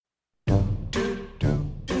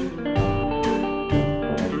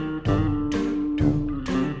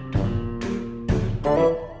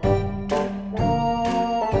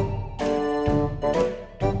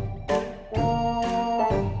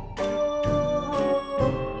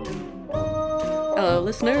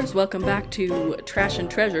listeners. Welcome back to Trash and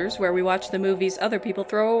Treasures, where we watch the movies other people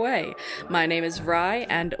throw away. My name is Vry,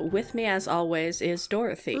 and with me, as always, is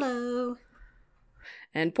Dorothy. Hello.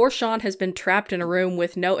 And poor Sean has been trapped in a room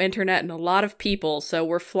with no internet and a lot of people, so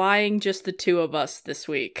we're flying just the two of us this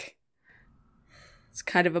week. It's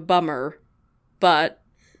kind of a bummer, but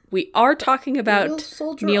we are talking about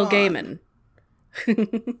Neil Gaiman.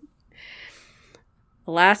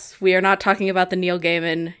 Alas, we are not talking about the Neil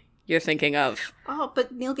Gaiman you're thinking of. Oh,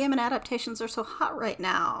 but Neil Gaiman adaptations are so hot right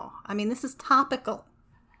now. I mean, this is topical.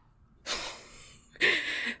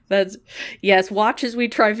 Yes, watch as we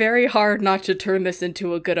try very hard not to turn this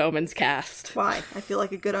into a Good Omens cast. Why? I feel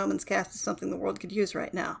like a Good Omens cast is something the world could use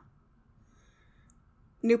right now.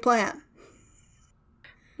 New plan.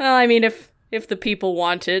 Well, I mean, if the people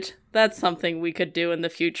want it, that's something we could do in the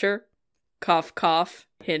future. Cough, cough,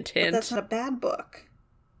 hint, hint. But that's not a bad book.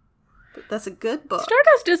 That's a good book.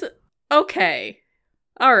 Stardust is... Okay.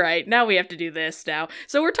 Alright, now we have to do this now.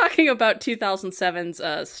 So we're talking about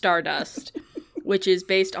 2007's Stardust, which is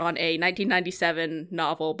based on a 1997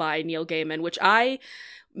 novel by Neil Gaiman, which I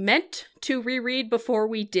meant to reread before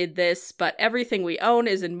we did this, but everything we own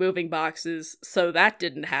is in moving boxes, so that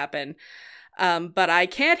didn't happen. But I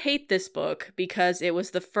can't hate this book because it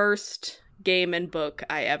was the first Gaiman book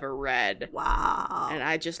I ever read. Wow. And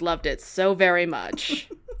I just loved it so very much.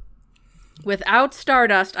 Without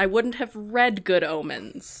Stardust, I wouldn't have read Good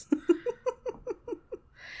Omens.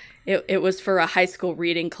 It was for a high school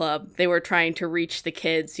reading club. They were trying to reach the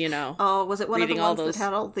kids, you know. Oh, was it one of the ones those... that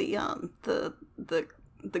had all the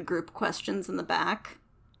group questions in the back?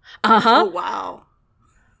 Uh-huh. Oh, wow.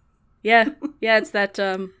 Yeah, it's that,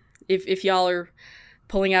 if y'all are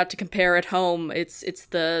pulling out to compare at home, it's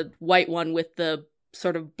the white one with the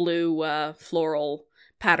sort of blue floral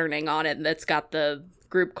patterning on it that's got the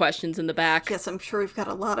group questions in the back. Yes, I'm sure we've got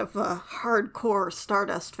a lot of hardcore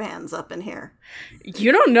Stardust fans up in here.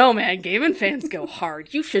 You don't know, man. Gaiman fans go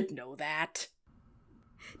hard. You should know that.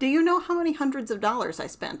 Do you know how many hundreds of dollars I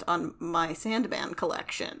spent on my Sandman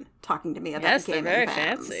collection? Talking to me about yes, Gaiman they're very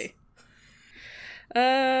fans. fancy.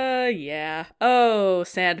 Yeah. Oh,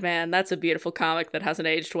 Sandman. That's a beautiful comic that hasn't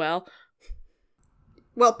aged well.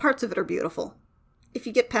 Well, parts of it are beautiful. If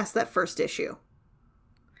you get past that first issue.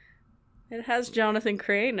 It has Jonathan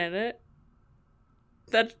Crane in it.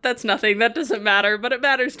 That's nothing. That doesn't matter, but it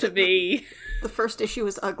matters to me. The first issue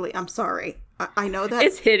is ugly. I'm sorry. I know that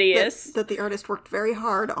it's hideous. That the artist worked very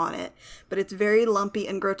hard on it, but it's very lumpy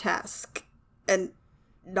and grotesque, and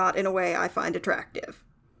not in a way I find attractive.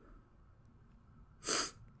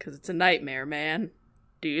 Because it's a nightmare, man.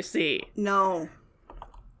 Do you see? No.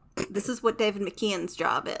 This is what David McKean's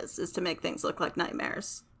job is to make things look like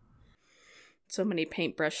nightmares. So many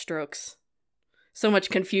paintbrush strokes. So much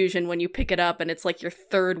confusion when you pick it up and it's like your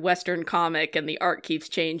third Western comic and the art keeps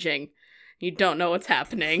changing. You don't know what's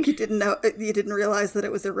happening. You didn't realize that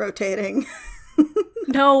it was a rotating.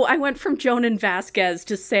 No, I went from Jonan Vasquez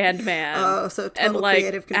to Sandman. Oh, so total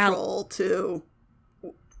creative control to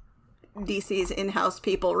DC's in-house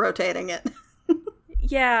people rotating it.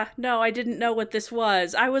 Yeah, no, I didn't know what this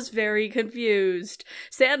was. I was very confused.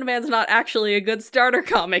 Sandman's not actually a good starter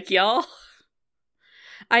comic, y'all.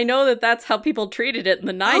 I know that that's how people treated it in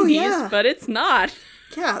the 90s, but it's not.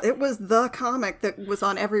 Yeah, it was the comic that was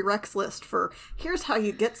on every Rex list for, here's how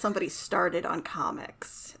you get somebody started on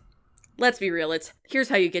comics. Let's be real, here's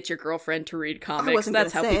how you get your girlfriend to read comics. I wasn't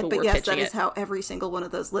that's going how to say people it, but were yes, pitching that is how every single one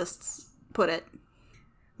of those lists put it.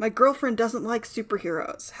 My girlfriend doesn't like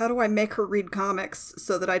superheroes. How do I make her read comics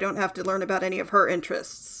so that I don't have to learn about any of her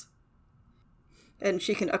interests? And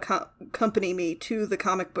she can accompany me to the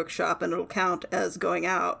comic book shop and it'll count as going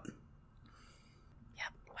out.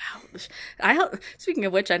 Wow. Speaking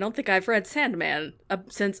of which, I don't think I've read Sandman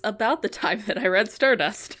since about the time that I read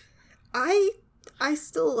Stardust. I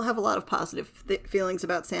still have a lot of positive feelings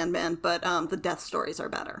about Sandman, but the death stories are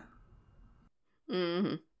better.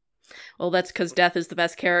 Mm-hmm. Well, that's because Death is the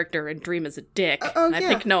best character and Dream is a dick. Yeah. I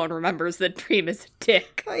think no one remembers that Dream is a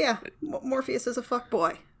dick. Oh, yeah. Morpheus is a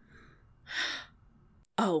fuckboy.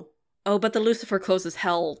 Oh, but the Lucifer closes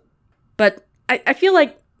hell. But I feel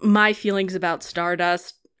like my feelings about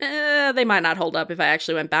Stardust, they might not hold up if I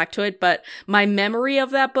actually went back to it, but my memory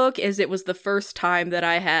of that book is it was the first time that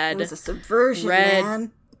I had It was a subversion, read...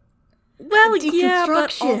 man. Well, a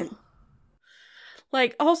deconstruction. Yeah,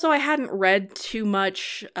 but... also, I hadn't read too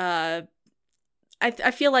much, I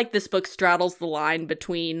feel like this book straddles the line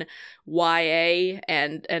between YA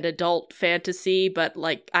and adult fantasy, but,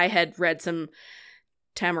 I had read some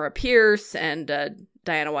Tamara Pierce and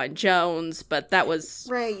Diana Wynne Jones, but that was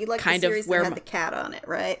right. You like kind the series of where that had the cat on it,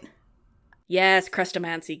 right? Yes,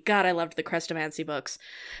 Crestomancy. God, I loved the Crestomancy books.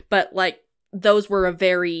 But, like, those were a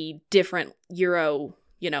very different Euro,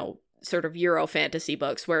 sort of Euro fantasy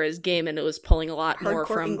books, whereas Gaiman was pulling a lot more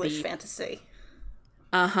Hardcore from English fantasy.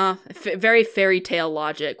 Very fairy tale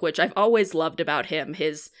logic, which I've always loved about him.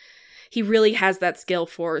 He really has that skill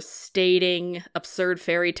for stating absurd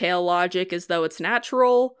fairy tale logic as though it's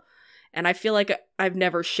natural, and I feel like I've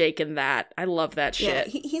never shaken that. I love that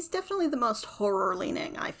shit. Yeah, he's definitely the most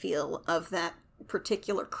horror-leaning, I feel, of that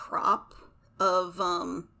particular crop of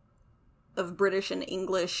British and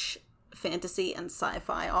English fantasy and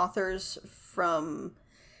sci-fi authors from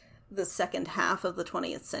the second half of the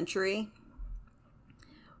 20th century,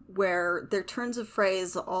 where their turns of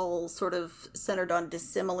phrase all sort of centered on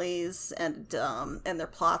dissimiles and their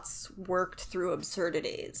plots worked through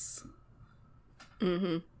absurdities.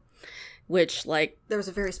 Mm-hmm. Which, like... There was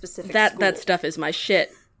a very specific That stuff is my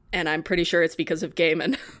shit, and I'm pretty sure it's because of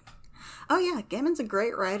Gaiman. Oh yeah, Gaiman's a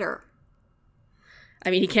great writer.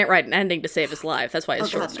 I mean, he can't write an ending to save his life. That's why his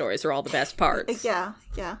short stories are all the best parts. Yeah.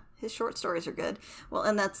 His short stories are good. Well,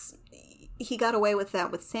 and he got away with that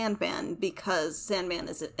with Sandman because Sandman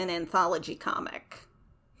is an anthology comic.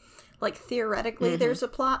 Like, theoretically, there's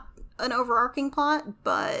an overarching plot,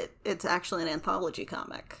 but it's actually an anthology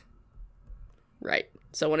comic. Right.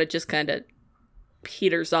 So when it just kind of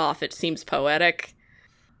peters off, it seems poetic.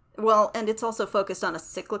 Well, and it's also focused on a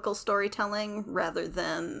cyclical storytelling rather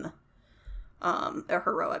than a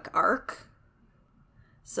heroic arc.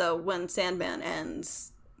 So when Sandman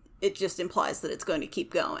ends, it just implies that it's going to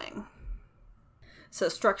keep going. So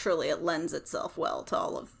structurally, it lends itself well to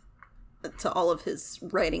all of his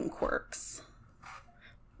writing quirks.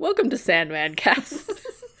 Welcome to Sandman Cast.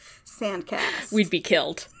 Sandcast. We'd be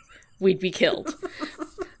killed.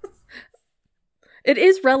 It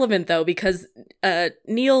is relevant, though, because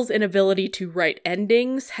Neil's inability to write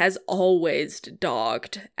endings has always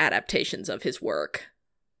dogged adaptations of his work.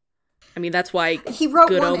 I mean, that's why he wrote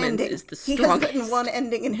Good one Omens ending. is the He strongest. has written one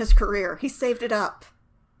ending in his career. He saved it up.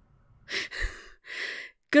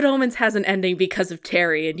 Good Omens has an ending because of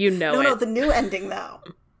Terry, and you know it. No, the new ending, though.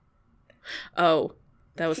 Oh,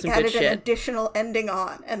 that was some good shit. He added an additional ending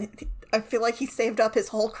on, and I feel like he saved up his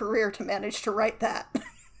whole career to manage to write that.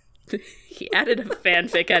 He added a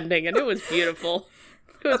fanfic ending, and it was beautiful.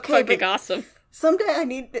 It was fucking awesome.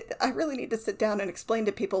 Someday I really need to sit down and explain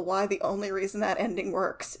to people why the only reason that ending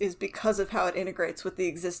works is because of how it integrates with the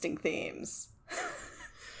existing themes.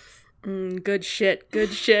 Good shit.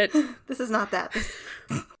 This is not that.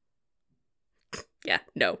 Yeah,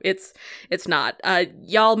 no, it's not.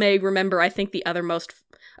 Y'all may remember, I think the other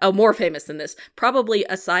more famous than this, probably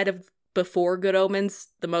aside of before Good Omens,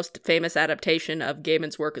 the most famous adaptation of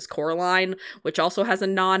Gaiman's work is Coraline, which also has a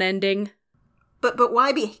non-ending. But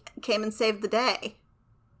Wybie came and saved the day.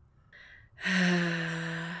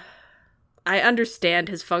 I understand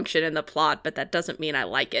his function in the plot, but that doesn't mean I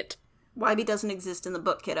like it. Wybie doesn't exist in the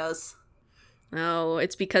book, kiddos. No,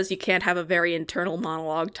 it's because you can't have a very internal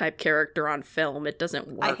monologue type character on film. It doesn't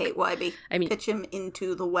work. I hate Wybie. I mean, pitch him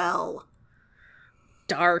into the well.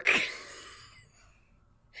 Dark.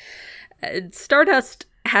 Stardust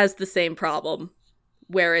has the same problem,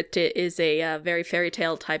 where it is a very fairy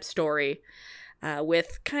tale type story,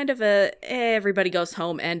 with kind of a everybody goes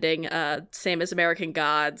home ending, same as American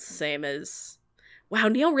Gods, same as... Wow,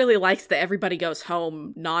 Neil really likes the everybody goes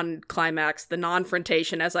home non-climax, the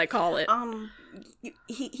non-frontation, as I call it.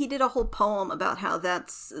 He did a whole poem about how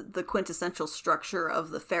that's the quintessential structure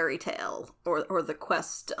of the fairy tale, or the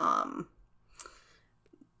quest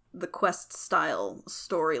style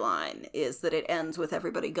storyline, is that it ends with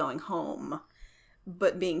everybody going home,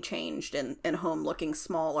 but being changed and home looking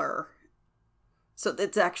smaller. So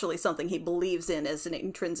it's actually something he believes in as an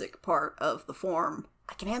intrinsic part of the form.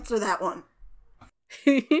 I can answer that one.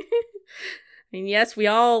 I mean, yes, we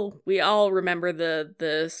all remember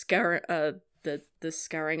the scouring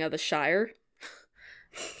of the Shire,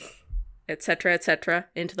 etc.,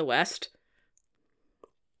 into the West.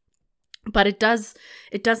 But it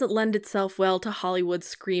doesn't lend itself well to Hollywood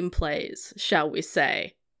screenplays, shall we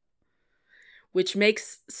say. Which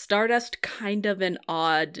makes Stardust kind of an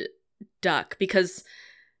odd duck, because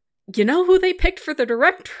you know who they picked for the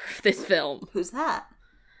director of this film? Who's that?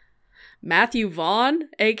 Matthew Vaughn,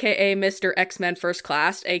 aka Mr. X-Men First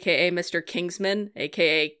Class, aka Mr. Kingsman,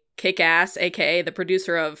 aka Kick-Ass, aka the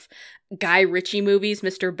producer of Guy Ritchie movies,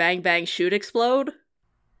 Mr. Bang Bang Shoot Explode.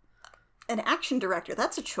 An action director,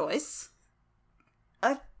 that's a choice.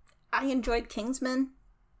 I enjoyed Kingsman.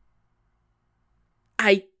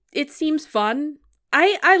 It seems fun.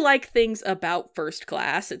 I like things about First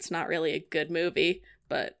Class. It's not really a good movie,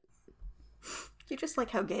 but... You just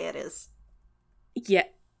like how gay it is. Yeah,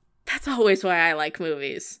 that's always why I like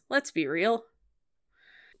movies. Let's be real.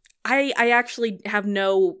 I actually have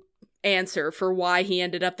no answer for why he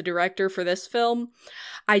ended up the director for this film.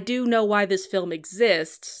 I do know why this film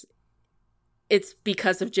exists. It's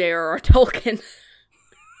because of J.R.R. Tolkien.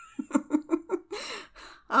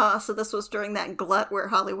 So this was during that glut where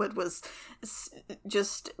Hollywood was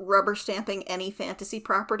just rubber stamping any fantasy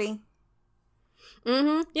property.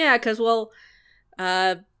 Yeah, because, well,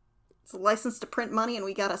 it's a license to print money and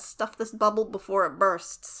we gotta stuff this bubble before it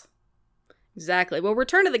bursts. Exactly. Well,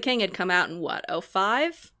 Return of the King had come out in, what,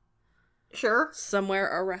 05? Sure.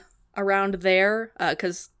 Somewhere around there,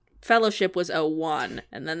 because Fellowship was 01,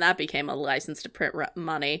 and then that became a license to print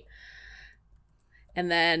money.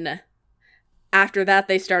 And then after that,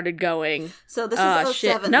 they started going... So this is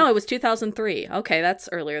 07. Shit. No, it was 2003. Okay, that's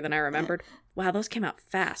earlier than I remembered. Yeah. Wow, those came out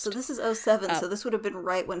fast. So this is 07, so this would have been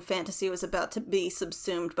right when fantasy was about to be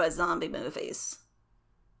subsumed by zombie movies.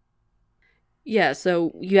 Yeah,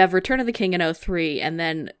 so you have Return of the King in 03, and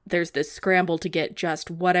then there's this scramble to get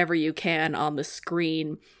just whatever you can on the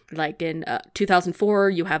screen. Like in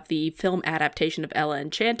 2004, you have the film adaptation of Ella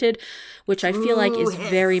Enchanted, which I feel like is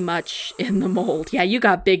very much in the mold. Yeah, you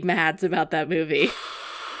got big mads about that movie.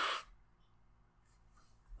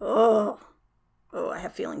 Oh, I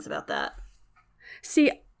have feelings about that.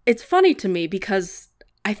 See, it's funny to me because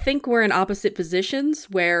I think we're in opposite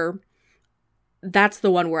positions where... That's the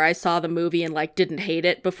one where I saw the movie and, like, didn't hate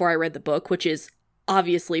it before I read the book, which is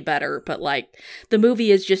obviously better, but, like, the movie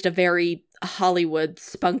is just a very Hollywood,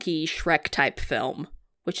 spunky Shrek-type film,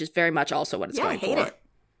 which is very much also what it's going for. I hate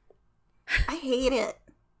it.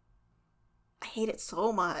 I hate it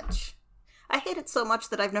so much. I hate it so much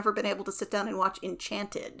that I've never been able to sit down and watch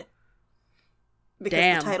Enchanted.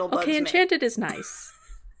 Because the title bugs me. Enchanted is nice.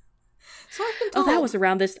 So I've been told... Oh, that was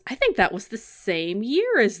around this... I think that was the same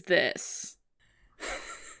year as this.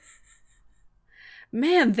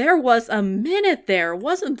 Man, there was a minute there,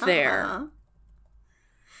 wasn't there? Uh-huh.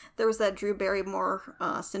 There was that Drew Barrymore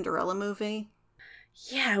Cinderella movie.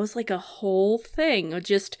 Yeah, it was like a whole thing.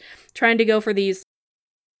 Just trying to go for these...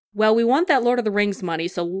 Well, we want that Lord of the Rings money,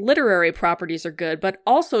 so literary properties are good, but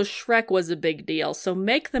also Shrek was a big deal, so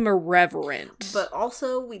make them irreverent. But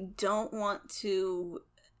also, we don't want to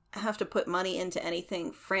have to put money into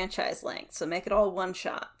anything franchise length, so make it all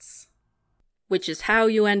one-shots. Which is how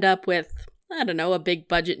you end up with, I don't know, a big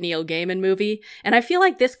budget Neil Gaiman movie. And I feel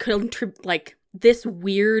like this this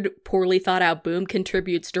weird, poorly thought out boom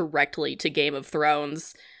contributes directly to Game of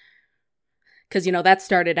Thrones. Because, you know, that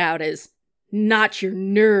started out as not your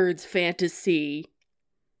nerds fantasy,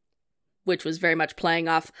 which was very much playing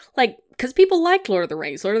off, like, because people liked Lord of the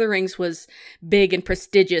Rings. Lord of the Rings was big and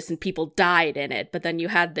prestigious and people died in it. But then you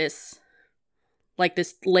had this, like,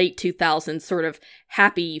 this late 2000s sort of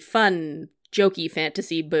happy, fun, jokey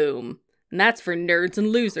fantasy boom. And that's for nerds and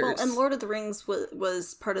losers. Well, and Lord of the Rings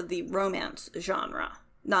was part of the romance genre.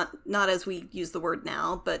 Not as we use the word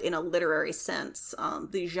now, but in a literary sense.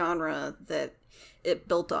 The genre that it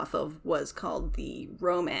built off of was called the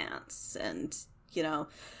romance. And, you know,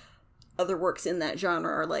 other works in that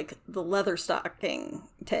genre are like the Leatherstocking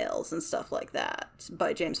Tales and stuff like that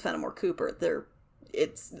by James Fenimore Cooper.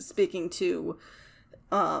 It's speaking to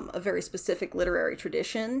a very specific literary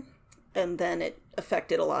tradition. And then it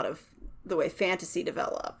affected a lot of the way fantasy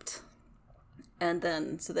developed. And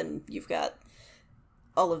then, so then you've got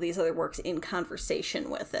all of these other works in conversation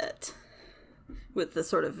with it. With the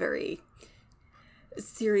sort of very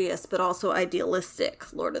serious, but also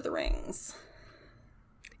idealistic Lord of the Rings.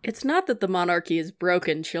 It's not that the monarchy is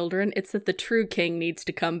broken, children. It's that the true king needs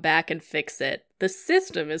to come back and fix it. The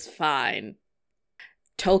system is fine.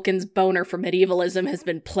 Tolkien's boner for medievalism has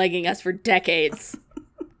been plaguing us for decades.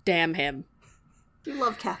 Damn him. You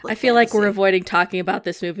love Catholic I feel fantasy. like we're avoiding talking about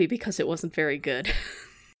this movie because it wasn't very good.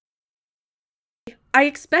 I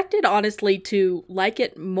expected, honestly, to like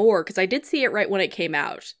it more, because I did see it right when it came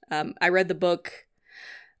out. I read the book.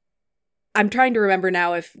 I'm trying to remember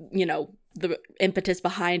now if, you know, the impetus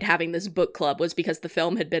behind having this book club was because the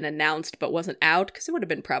film had been announced but wasn't out, because it would have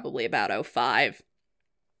been probably about 05.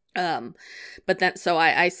 But then, so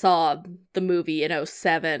I saw the movie in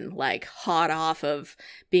 07, like, hot off of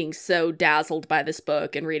being so dazzled by this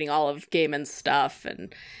book and reading all of Gaiman's stuff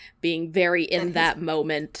and being very in that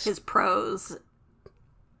moment. His prose.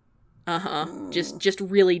 Just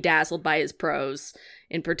really dazzled by his prose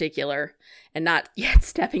in particular, and not yet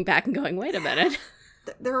stepping back and going, wait a minute.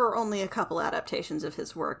 There are only a couple adaptations of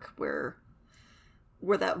his work where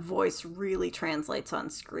that voice really translates on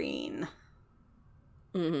screen.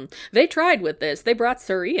 Mm-hmm. They tried with this. They brought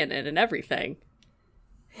Sir Ian in and everything.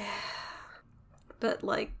 But,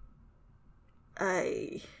 like,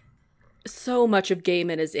 I So much of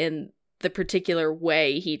Gaiman is in the particular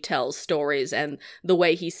way he tells stories and the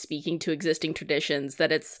way he's speaking to existing traditions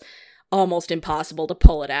that it's almost impossible to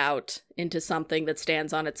pull it out into something that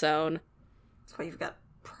stands on its own. That's why you've got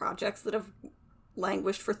projects that have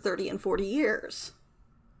languished for 30 and 40 years.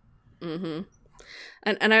 Mm-hmm.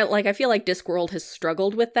 And I feel like Discworld has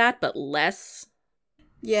struggled with that, but less.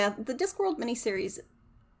 Yeah, the Discworld miniseries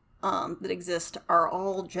that exist are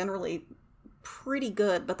all generally pretty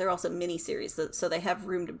good, but they're also miniseries, so they have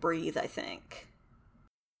room to breathe, I think.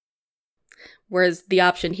 Whereas the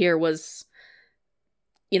option here was,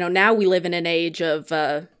 now we live in an age of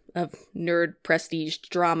nerd prestige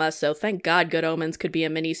drama, so thank God Good Omens could be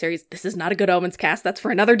a miniseries. This is not a Good Omens cast, that's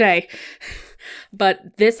for another day.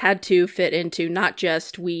 But this had to fit into not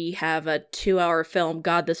just we have a 2-hour film,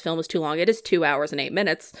 God, this film is too long, it is 2 hours and 8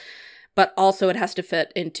 minutes, but also it has to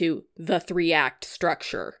fit into the 3-act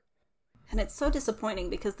structure. And it's so disappointing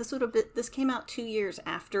because this came out 2 years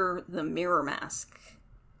after the Mirror Mask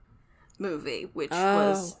movie, which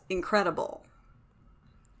was incredible.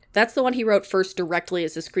 That's the one he wrote first directly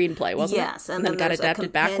as a screenplay, wasn't it? Yes, and then got there's adapted a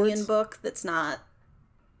companion backwards. book that's not.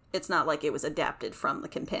 It's not like it was adapted from the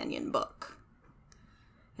companion book,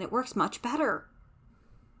 and it works much better.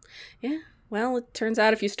 Yeah, well, it turns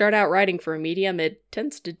out if you start out writing for a medium, it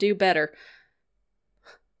tends to do better.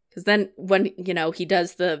 Because then when, he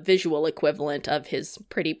does the visual equivalent of his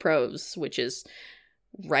pretty prose, which is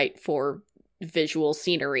right for visual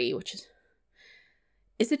scenery, which is...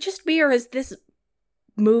 Is it just me, or is this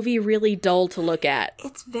movie really dull to look at?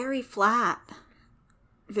 It's very flat,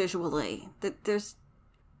 visually. There's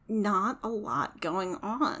not a lot going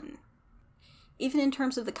on. Even in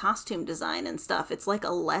terms of the costume design and stuff, it's like a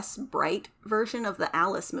less bright version of the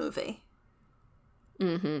Alice movie.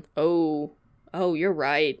 Mm-hmm. Oh, you're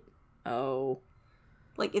right. Oh.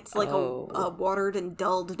 Like, it's like a watered and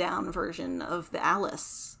dulled down version of the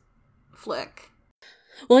Alice flick.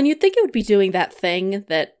 Well, and you'd think it would be doing that thing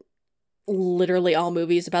that literally all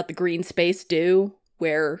movies about the green space do,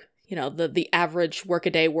 where, the average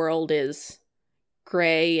workaday world is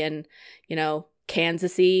gray and,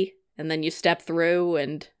 Kansas-y, and then you step through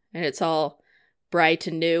and it's all bright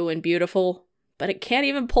and new and beautiful. But it can't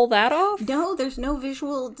even pull that off? No, there's no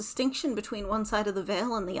visual distinction between one side of the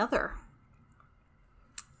veil and the other.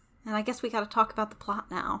 And I guess we gotta talk about the plot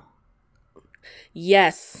now.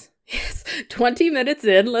 Yes. 20 minutes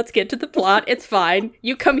in, let's get to the plot. It's fine.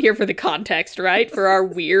 You come here for the context, right? For our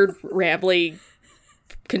weird, rambly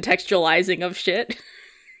contextualizing of shit.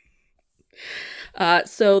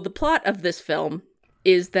 So the plot of this film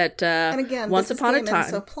is that and again, once upon a time...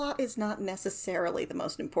 So plot is not necessarily the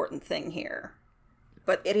most important thing here.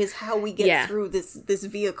 But it is how we get through this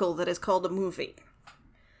vehicle that is called a movie.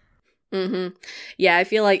 Mm-hmm. Yeah, I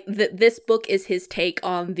feel like this book is his take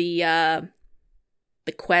on the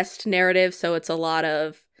quest narrative, so it's a lot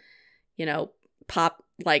of, pop,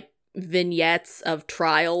 vignettes of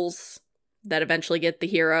trials that eventually get the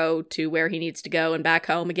hero to where he needs to go and back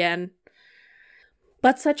home again.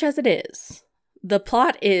 But such as it is, the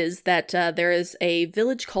plot is that there is a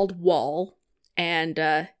village called Wall,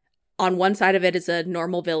 and on one side of it is a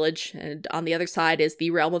normal village, and on the other side is the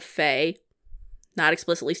realm of Fae. Not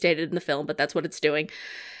explicitly stated in the film, but that's what it's doing.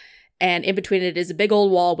 And in between it is a big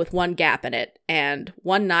old wall with one gap in it. And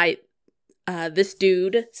one night, this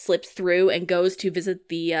dude slips through and goes to visit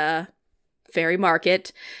the fairy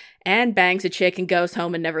market and bangs a chick and goes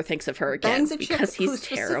home and never thinks of her again. Bangs a chick because he's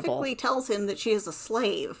who terrible. Specifically tells him that she is a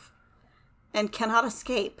slave and cannot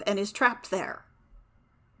escape and is trapped there.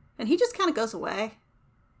 And he just kind of goes away.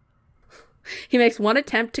 He makes one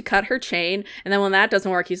attempt to cut her chain, and then when that doesn't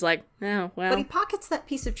work, he's like, oh, well. But he pockets that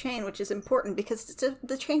piece of chain, which is important because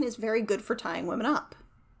the chain is very good for tying women up.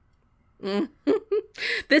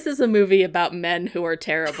 This is a movie about men who are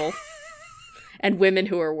terrible. And women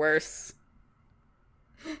who are worse.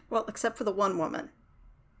 Well, except for the one woman.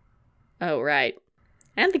 Oh, right.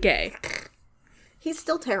 And the gay. He's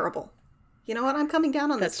still terrible. You know what? I'm coming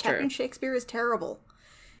down on That's this. true. Captain Shakespeare is terrible.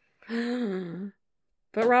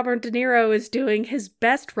 But Robert De Niro is doing his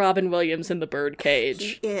best Robin Williams in The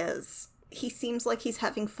Birdcage. He is. He seems like he's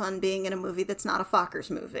having fun being in a movie that's not a Fockers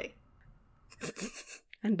movie.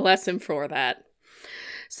 And bless him for that.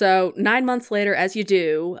 So 9 months later, as you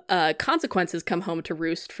do, consequences come home to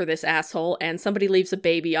roost for this asshole, and somebody leaves a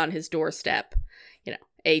baby on his doorstep.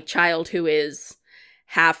 A child who is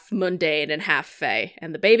half mundane and half fae.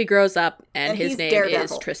 And the baby grows up, and his name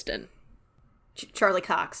Daredevil. is Tristan. Charlie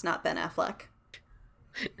Cox, not Ben Affleck.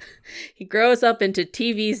 He grows up into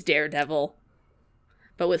TV's Daredevil,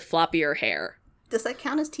 but with floppier hair. Does that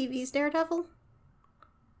count as TV's Daredevil?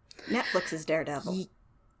 Netflix's Daredevil.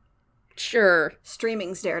 Sure.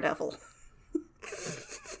 Streaming's Daredevil.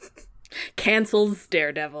 Cancels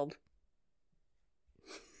Daredevil.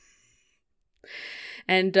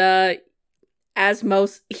 And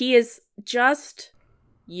he is just,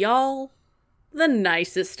 y'all, the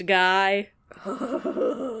nicest guy.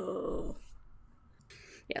 Oh.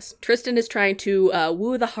 Yes, Tristan is trying to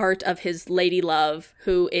woo the heart of his lady love,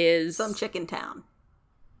 who is... some chick in town.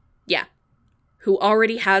 Yeah. Who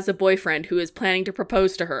already has a boyfriend who is planning to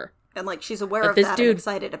propose to her. And, like, she's aware of that and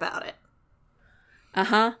excited about it.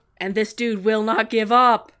 Uh-huh. And this dude will not give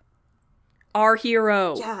up. Our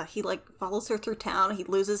hero. Yeah, he, like, follows her through town. He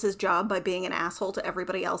loses his job by being an asshole to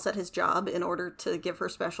everybody else at his job in order to give her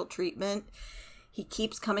special treatment. He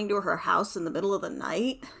keeps coming to her house in the middle of the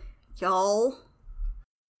night. Y'all.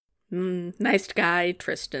 Nice guy,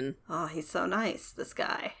 Tristan. Oh, he's so nice, this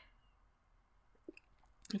guy.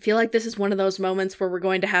 I feel like this is one of those moments where we're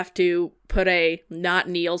going to have to put a not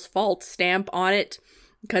Neil's fault stamp on it,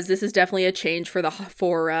 because this is definitely a change for the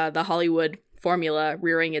Hollywood formula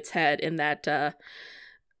rearing its head in that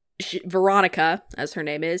Veronica, as her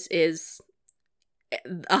name is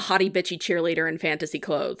a hottie bitchy cheerleader in fantasy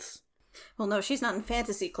clothes. Well, no, she's not in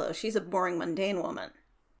fantasy clothes. She's a boring, mundane woman.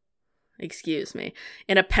 Excuse me.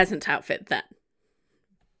 In a peasant outfit, then.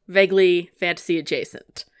 Vaguely fantasy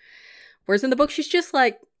adjacent. Whereas in the book, she's just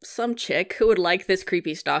like some chick who would like this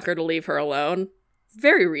creepy stalker to leave her alone.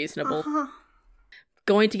 Very reasonable. Uh-huh.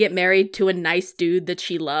 Going to get married to a nice dude that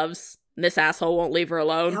she loves. And this asshole won't leave her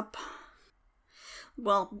alone. Yep.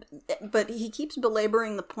 Well, but he keeps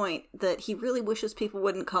belaboring the point that he really wishes people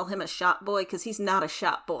wouldn't call him a shop boy, because he's not a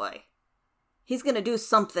shop boy. He's going to do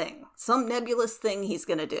something. Some nebulous thing he's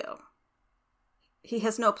going to do. He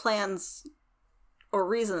has no plans or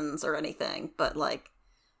reasons or anything, but like...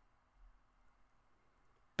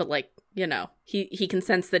 But like, you know, he can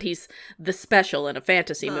sense that he's the special in a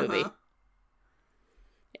fantasy movie.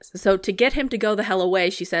 Yes. So to get him to go the hell away,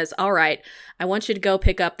 she says, all right, I want you to go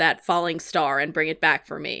pick up that falling star and bring it back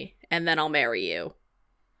for me, and then I'll marry you.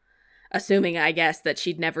 Assuming, I guess, that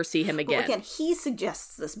she'd never see him again. Well, again, he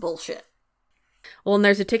suggests this bullshit. Well, and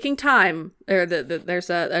there's a ticking time, or there's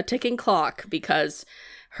a ticking clock, because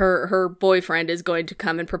her boyfriend is going to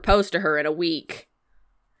come and propose to her in a week.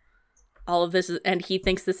 All of this is, and he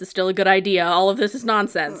thinks this is still a good idea. All of this is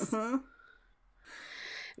nonsense. Mm-hmm.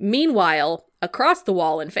 Meanwhile, across the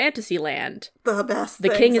wall in Fantasyland,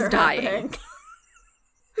 the king is dying.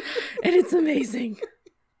 And it's amazing.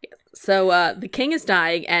 So the king is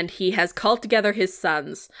dying, and he has called together his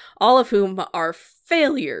sons, all of whom are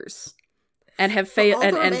failures. And have failed.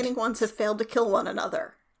 All the remaining ones have failed to kill one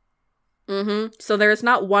another. Mm-hmm. So there is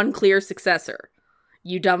not one clear successor.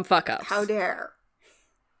 You dumb fuck-ups. How dare.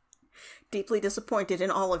 Deeply disappointed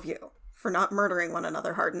in all of you for not murdering one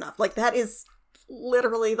another hard enough. Like, that is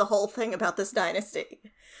literally the whole thing about this dynasty.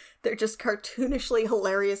 They're just cartoonishly,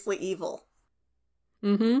 hilariously evil.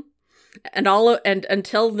 Mm-hmm. And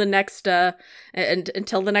until the next heir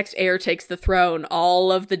takes the throne,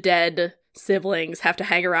 all of the dead siblings have to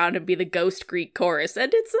hang around and be the ghost Greek chorus,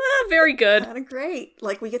 and it's very good. Kind of great.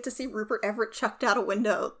 Like, we get to see Rupert Everett chucked out a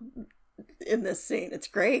window in this scene. It's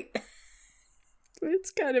great.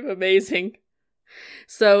 It's kind of amazing.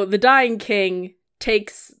 So the dying king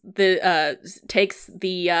takes the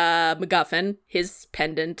MacGuffin, his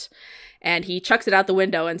pendant, and he chucks it out the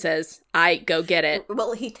window and says, go get it.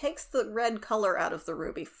 Well, he takes the red color out of the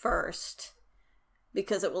ruby first,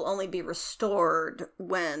 because it will only be restored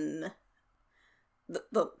when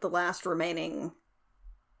the last remaining,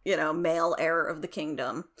 male heir of the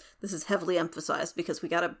kingdom. This is heavily emphasized because we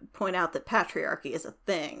gotta point out that patriarchy is a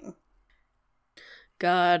thing.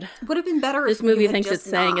 God. Would have been better if this movie thinks it's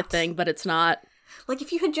saying a thing, but it's not. Like,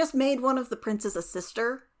 if you had just made one of the princes a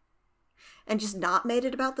sister, and just not made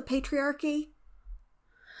it about the patriarchy.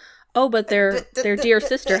 Oh, but their dear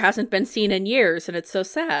sister hasn't been seen in years, and it's so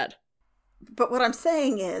sad. But what I'm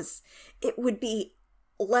saying is, it would be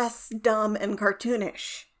less dumb and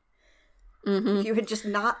cartoonish. Mm-hmm. If you had just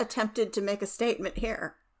not attempted to make a statement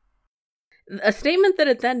here. A statement that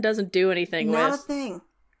it then doesn't do anything with. Not a thing.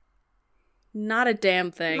 Not a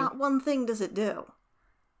damn thing. Not one thing does it do.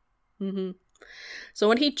 Mm-hmm. So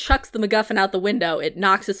when he chucks the MacGuffin out the window, it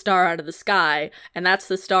knocks a star out of the sky, and that's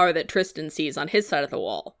the star that Tristan sees on his side of the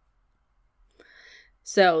wall.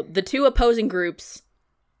 So the two opposing groups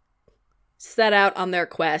set out on their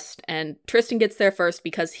quest, and Tristan gets there first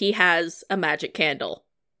because he has a magic candle.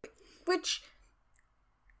 Which,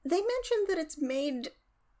 they mentioned that it's made...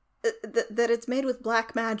 that it's made with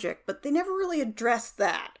black magic, but they never really addressed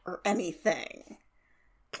that or anything.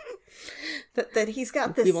 That he's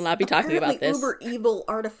got this We will not be talking about this. uber evil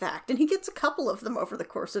artifact, and he gets a couple of them over the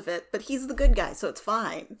course of it, but he's the good guy, so it's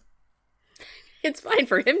fine. It's fine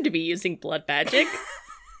for him to be using blood magic.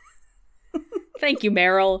 Thank you,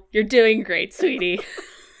 Meryl. You're doing great, sweetie.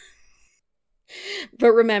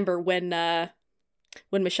 But remember, when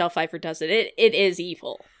Michelle Pfeiffer does it is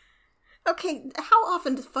evil. Okay, how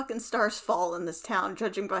often do fucking stars fall in this town,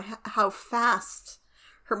 judging by how fast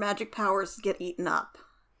her magic powers get eaten up?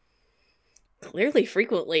 Clearly,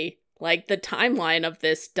 frequently. Like, the timeline of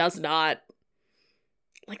this does not...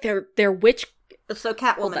 Like, their witch... So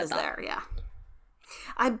Catwoman is there, yeah.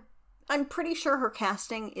 I'm pretty sure her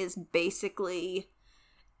casting is basically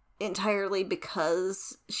entirely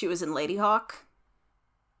because she was in Ladyhawke.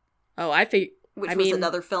 Oh, Which was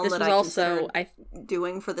another film that I also considered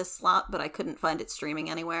doing for this slot, but I couldn't find it streaming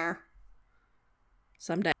anywhere.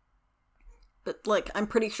 Someday. But, like, I'm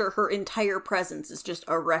pretty sure her entire presence is just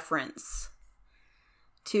a reference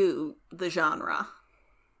to the genre.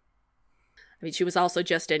 I mean, she was also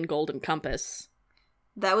just in Golden Compass.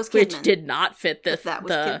 That was Kidman. Which did not fit But that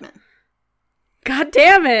was Kidman. God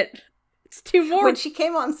damn it! It's two more. When she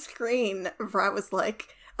came on screen, Vrat was like,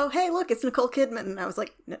 oh, hey, look, it's Nicole Kidman. And I was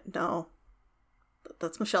like, no,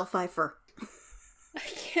 that's Michelle Pfeiffer. I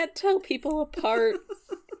can't tell people apart.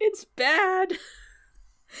 It's bad.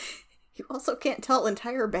 You also can't tell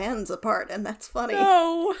entire bands apart, and that's funny.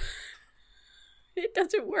 No. It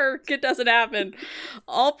doesn't work. It doesn't happen.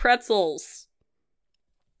 All pretzels.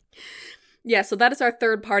 Yeah, so that is our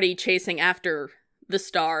third party chasing after the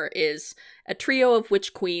star, is a trio of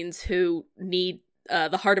witch queens who need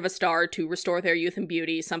the heart of a star to restore their youth and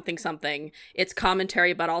beauty, something, something. It's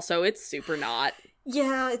commentary, but also it's super not.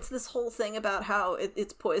 Yeah, it's this whole thing about how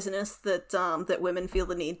it's poisonous that that women feel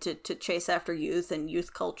the need to chase after youth and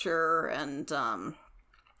youth culture, and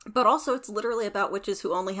but also it's literally about witches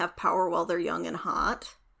who only have power while they're young and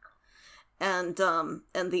hot. And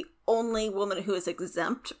the only woman who is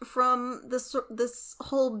exempt from this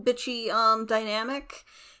whole bitchy dynamic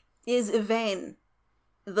is Yvain,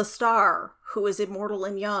 the star, who is immortal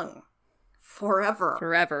and young forever.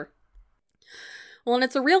 Forever. Well, and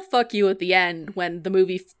it's a real fuck you at the end when the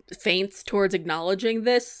movie feints towards acknowledging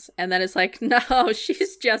this, and then it's like, no,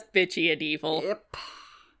 she's just bitchy and evil. Yep.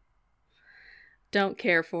 Don't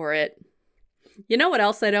care for it. You know what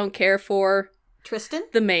else I don't care for? Tristan?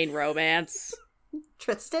 The main romance.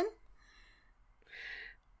 Tristan?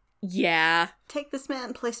 Yeah. Take this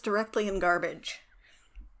man placed directly in garbage.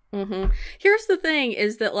 Mm-hmm. Here's the thing,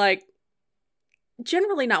 is that, like,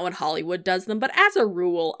 generally not when Hollywood does them, but as a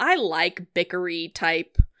rule, I like bickery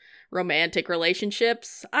type romantic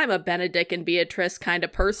relationships. I'm a Benedict and Beatrice kind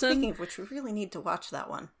of person. Speaking of which, we really need to watch that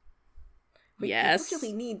one. Yes. We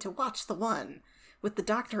really need to watch the one with the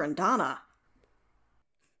Doctor and Donna.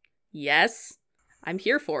 Yes. I'm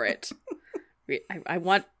here for it. I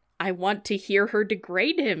want to hear her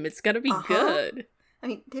degrade him. It's gonna be good. I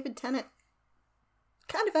mean, David Tennant,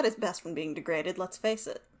 kind of at his best when being degraded, let's face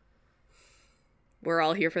it. We're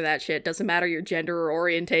all here for that shit. Doesn't matter your gender or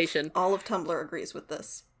orientation. All of Tumblr agrees with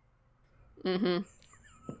this. Mm-hmm.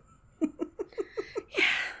 Yeah.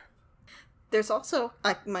 There's also,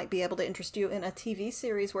 I might be able to interest you in a TV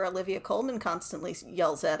series where Olivia Colman constantly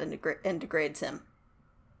yells at and degrades him.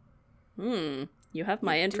 You have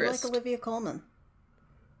my interest. Do you like Olivia Colman?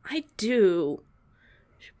 I do.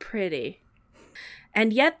 She's pretty.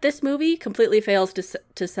 And yet this movie completely fails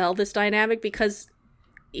to sell this dynamic because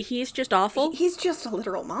he's just awful. He's just a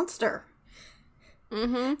literal monster.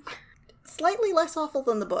 Mm-hmm. Slightly less awful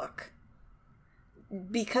than the book.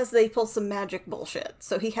 Because they pull some magic bullshit.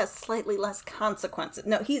 So he has slightly less consequences.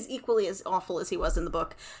 No, he's equally as awful as he was in the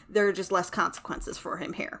book. There are just less consequences for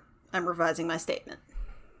him here. I'm revising my statement.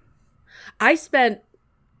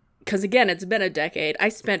 Because again, it's been a decade, I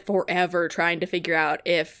spent forever trying to figure out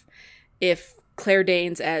if Claire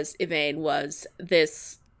Danes as Yvain was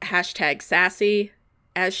this hashtag sassy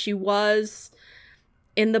as she was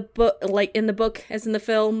in the book, like in the book as in the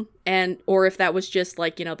film, or if that was just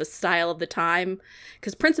like, you know, the style of the time.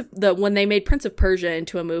 Because when they made Prince of Persia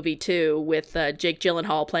into a movie too, with Jake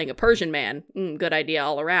Gyllenhaal playing a Persian man, good idea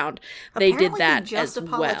all around. They did that he just as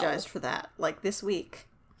apologized for that, like this week.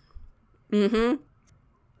 Mm-hmm.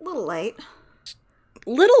 Little late.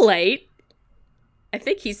 Little late. I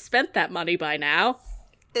think he's spent that money by now.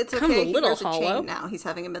 It's Comes okay. a little he wears hollow. a chain now. He's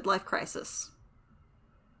having a midlife crisis.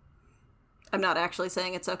 I'm not actually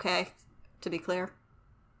saying it's okay, to be clear.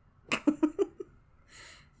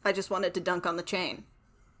 I just wanted to dunk on the chain.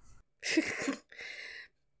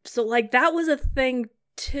 So, like, that was a thing,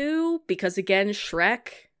 too, because, again,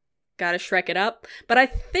 Shrek Gotta Shrek it up. But I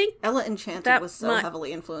think Ella Enchanted that was so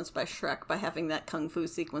heavily influenced by Shrek by having that kung fu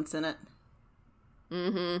sequence in it.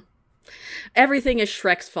 Mm-hmm. Everything is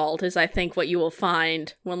Shrek's fault, is I think what you will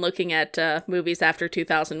find when looking at movies after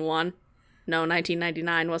 2001. No,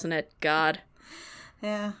 1999, wasn't it? God.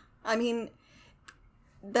 Yeah. I mean,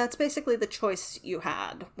 that's basically the choice you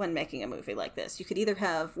had when making a movie like this. You could either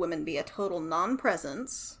have women be a total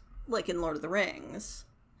non-presence, like in Lord of the Rings,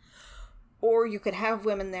 or you could have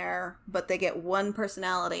women there, but they get one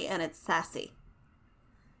personality and it's sassy.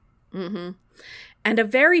 Mm-hmm. And a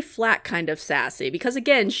very flat kind of sassy, because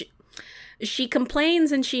again, she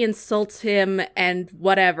complains and she insults him and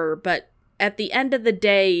whatever, but at the end of the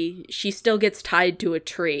day, she still gets tied to a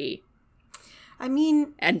tree. I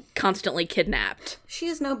mean... And constantly kidnapped. She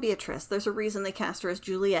is no Beatrice. There's a reason they cast her as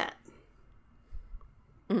Juliet.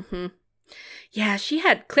 Mm-hmm. Yeah, she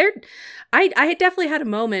had... Claire... I definitely had a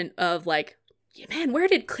moment of, like, man, where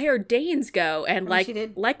did Claire Danes go? And,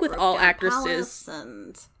 like with all actresses...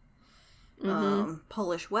 And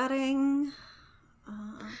Polish Wedding...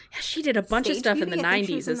 yeah, she did a bunch of stuff in the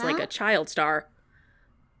 90s as, like, a child star.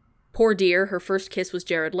 Poor dear, her first kiss was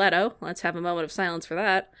Jared Leto. Let's have a moment of silence for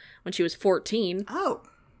that. When she was 14. Oh.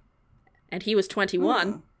 And he was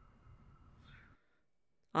 21.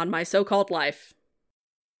 On My So-Called Life.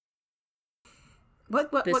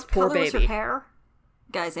 What color was her hair?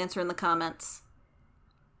 Guys, answer in the comments.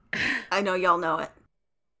 I know y'all know it.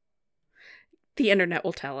 The internet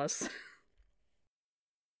will tell us.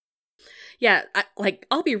 Yeah,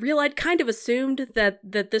 I'll be real, I'd kind of assumed that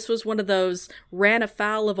this was one of those ran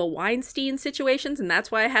afoul of a Weinstein situations, and that's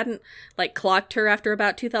why I hadn't, clocked her after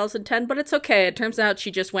about 2010, but it's okay. It turns out she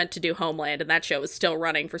just went to do Homeland, and that show is still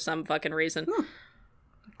running for some fucking reason.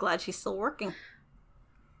 Glad she's still working.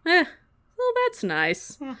 Well, that's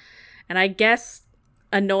nice. Yeah. And I guess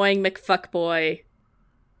annoying McFuckboy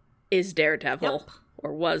is Daredevil, yep.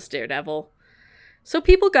 Or was Daredevil. So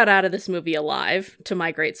people got out of this movie alive, to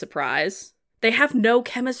my great surprise. They have no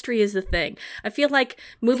chemistry is the thing. I feel like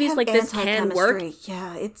movies like this can work.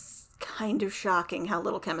 Yeah, it's kind of shocking how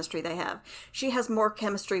little chemistry they have. She has more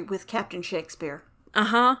chemistry with Captain Shakespeare.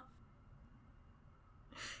 Uh-huh.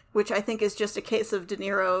 Which I think is just a case of De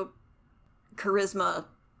Niro charisma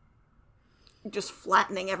just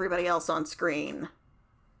flattening everybody else on screen.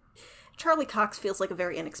 Charlie Cox feels like a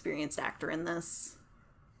very inexperienced actor in this.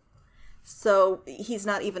 So he's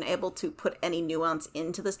not even able to put any nuance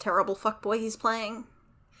into this terrible fuckboy he's playing.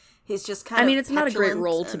 He's just kind of it's not a great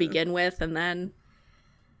role to begin with, and then...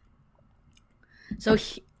 So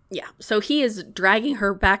he is dragging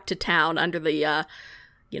her back to town under the, a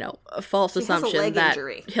false assumption that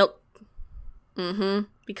injury. He'll... Mm-hmm.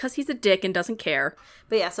 Because he's a dick and doesn't care.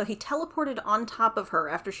 But yeah, so he teleported on top of her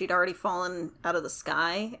after she'd already fallen out of the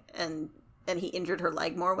sky, and he injured her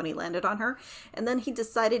leg more when he landed on her. And then he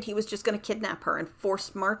decided he was just going to kidnap her and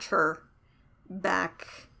force march her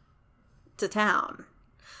back to town.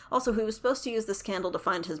 Also, he was supposed to use this candle to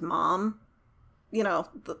find his mom. You know,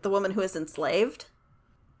 the woman who is enslaved.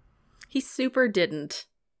 He super didn't.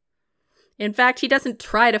 In fact, he doesn't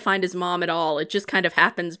try to find his mom at all. It just kind of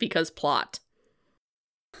happens because plot.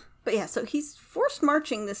 But yeah, so he's force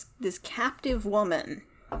marching this captive woman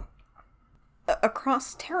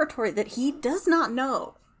across territory that he does not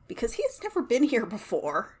know, because he has never been here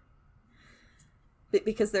before.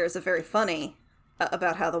 Because there is a very funny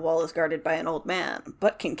about how the wall is guarded by an old man,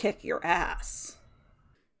 but can kick your ass.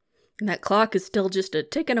 And that clock is still just a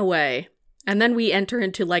ticking away. And then we enter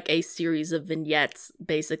into a series of vignettes,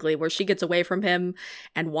 basically, where she gets away from him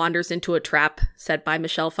and wanders into a trap set by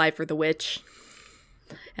Michelle Pfeiffer the Witch.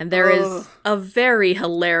 And there is a very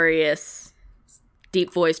hilarious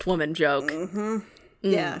deep-voiced woman joke. Mm-hmm.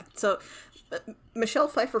 Yeah, so Michelle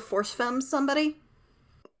Pfeiffer force femmes somebody?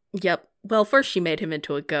 Yep. Well, first she made him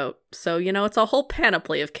into a goat, so, it's a whole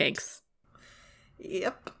panoply of kinks.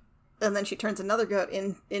 Yep. And then she turns another goat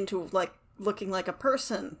into, looking like a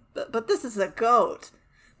person. But this is a goat.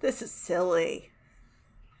 This is silly.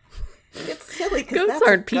 It's silly because goats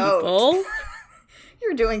aren't people.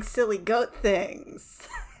 You're doing silly goat things.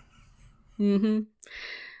 Mm-hmm.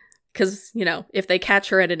 Because, if they catch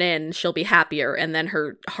her at an inn, she'll be happier, and then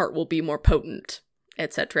her heart will be more potent,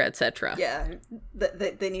 etc., etc. Yeah,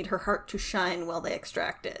 they need her heart to shine while they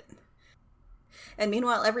extract it. And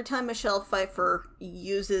meanwhile, every time Michelle Pfeiffer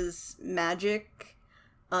uses magic,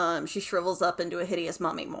 she shrivels up into a hideous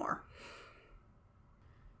mummy more.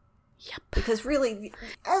 Yep. Because really,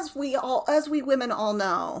 as we women all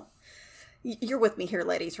know, you're with me here,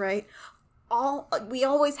 ladies, right? We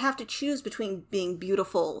always have to choose between being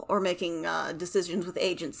beautiful or making decisions with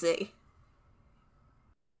agency.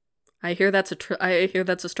 I hear that's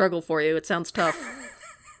a struggle for you. It sounds tough.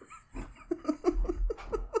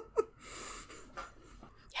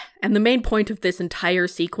 And the main point of this entire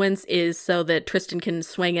sequence is so that Tristan can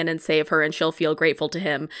swing in and save her and she'll feel grateful to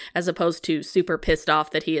him, as opposed to super pissed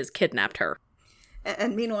off that he has kidnapped her.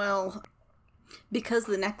 And meanwhile, because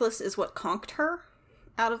the necklace is what conked her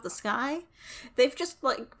out of the sky, they've just,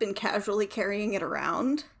 like, been casually carrying it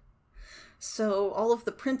around. So all of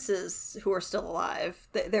the princes who are still alive,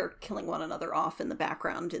 they're killing one another off in the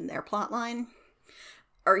background in their plotline,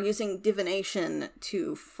 are using divination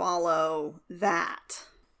to follow that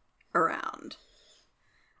around.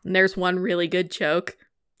 And there's one really good joke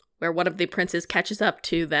where one of the princes catches up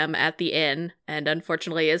to them at the inn and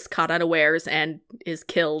unfortunately is caught unawares and is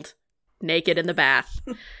killed naked in the bath.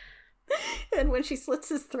 And when she slits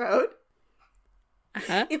his throat,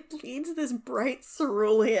 it bleeds this bright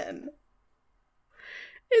cerulean.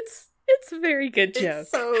 It's a very good joke.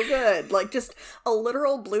 It's so good. Like, just a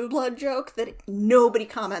literal blue blood joke that nobody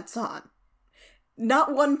comments on.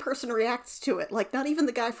 Not one person reacts to it. Like, not even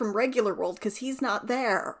the guy from Regular World, because he's not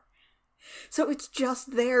there. So it's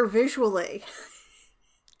just there visually.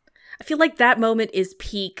 I feel like that moment is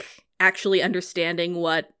peak actually understanding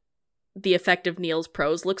what the effect of Neil's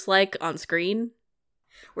prose looks like on screen.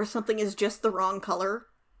 Where something is just the wrong color.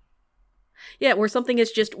 Yeah, where something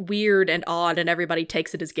is just weird and odd and everybody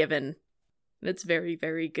takes it as given. It's very,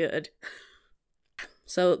 very good.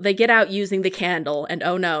 So they get out using the candle, and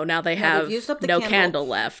oh no, now they have no candle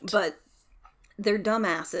left. But they're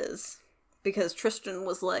dumbasses, because Tristan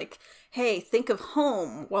was like, hey, think of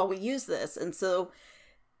home while we use this. And so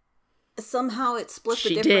somehow it split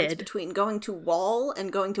the difference between going to Wall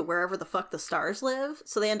and going to wherever the fuck the stars live.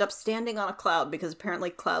 So they end up standing on a cloud, because apparently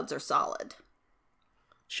clouds are solid.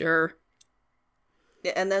 Sure.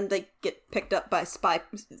 Yeah, and then they get picked up by sky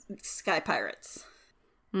pirates.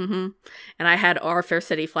 Mm-hmm. And I had our Fair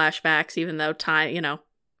City flashbacks, even though time,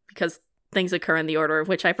 because things occur in the order of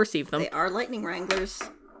which I perceive them. They are lightning wranglers.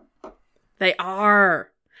 They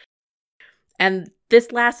are. And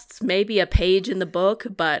this lasts maybe a page in the book,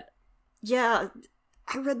 but... Yeah,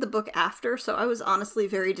 I read the book after, so I was honestly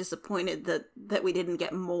very disappointed that we didn't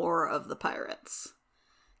get more of the pirates.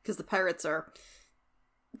 Because the pirates are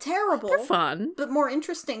terrible. They're fun. But more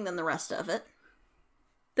interesting than the rest of it.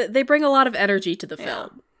 They bring a lot of energy to the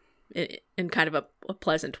film in kind of a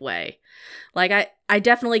pleasant way. Like, I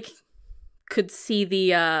definitely could see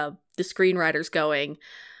the screenwriters going,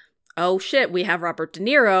 oh shit, we have Robert De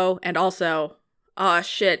Niro, and also, oh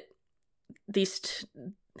shit, this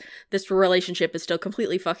relationship is still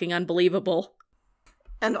completely fucking unbelievable.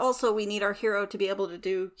 And also we need our hero to be able to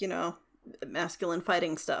do, masculine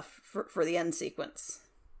fighting stuff for the end sequence.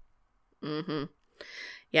 Mm-hmm.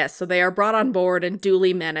 Yes, so they are brought on board and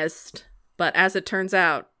duly menaced, but as it turns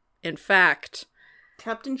out, in fact...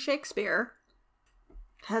 Captain Shakespeare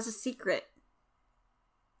has a secret.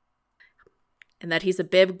 And that he's a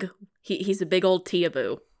big old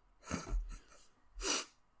Teaboo.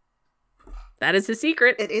 That is his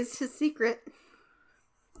secret. It is his secret.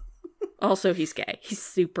 Also, he's gay. He's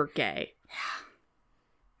super gay. Yeah.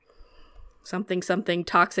 Something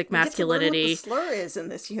toxic masculinity. We get to learn what the slur is in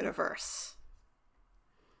this universe.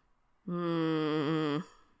 It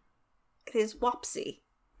is Wopsy.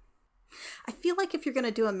 I feel like if you're going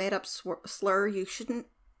to do a made-up slur, you shouldn't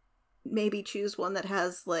maybe choose one that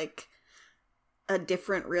has, like, a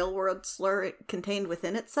different real-world slur contained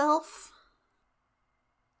within itself.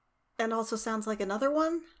 And also sounds like another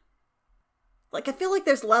one. Like, I feel like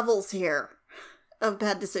there's levels here of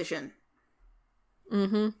bad decision.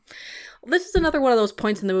 Mm-hmm. This is another one of those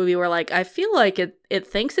points in the movie where, like, I feel like it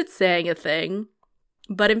thinks it's saying a thing,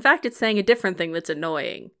 but in fact it's saying a different thing that's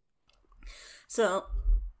annoying. So,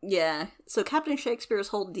 yeah. So Captain Shakespeare's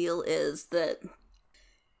whole deal is that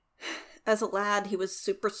as a lad, he was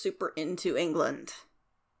super, super into England.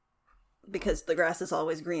 Because the grass is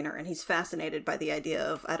always greener, and he's fascinated by the idea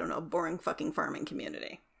of, I don't know, boring fucking farming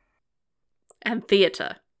community. And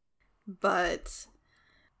theater. But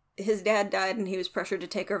his dad died, and he was pressured to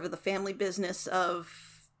take over the family business of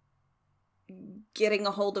getting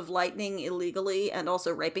a hold of lightning illegally and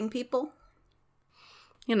also raping people.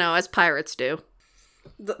 As pirates do.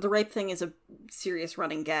 The rape thing is a serious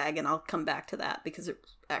running gag, and I'll come back to that because it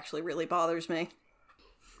actually really bothers me.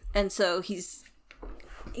 And so he's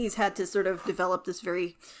had to sort of develop this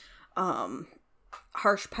very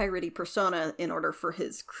harsh piratey persona in order for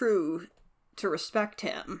his crew to respect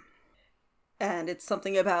him. And it's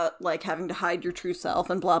something about, like, having to hide your true self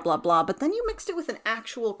and blah, blah, blah. But then you mixed it with an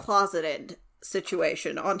actual closeted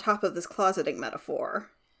situation on top of this closeting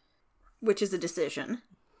metaphor, which is a decision.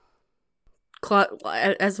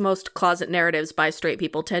 as most closet narratives by straight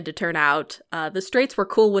people tend to turn out, the straights were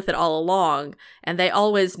cool with it all along, and they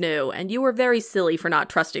always knew, and you were very silly for not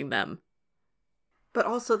trusting them. But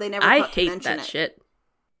also, they never I thought to hate mention that it. shit.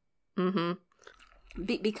 Mm-hmm.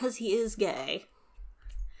 Because he is gay,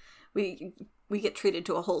 we get treated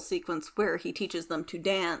to a whole sequence where he teaches them to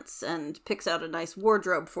dance and picks out a nice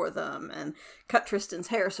wardrobe for them and cut Tristan's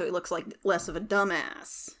hair so he looks like less of a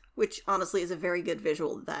dumbass, which honestly is a very good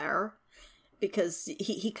visual there, because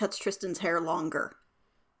he cuts Tristan's hair longer.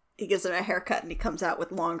 He gives him a haircut and he comes out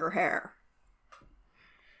with longer hair.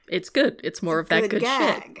 It's good. It's more of that good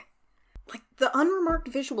gag. shit. Like, the unremarked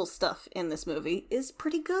visual stuff in this movie is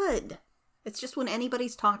pretty good. It's just when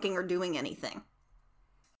anybody's talking or doing anything.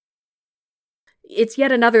 It's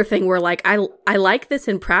yet another thing where, like, I like this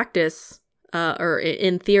in practice, or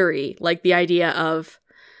in theory, like the idea of,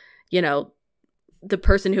 you know, the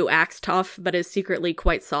person who acts tough but is secretly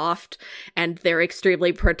quite soft and their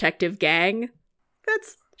extremely protective gang.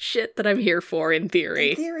 That's shit that I'm here for in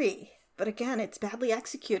theory. In theory. But again, it's badly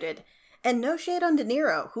executed. And no shade on De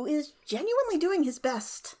Niro, who is genuinely doing his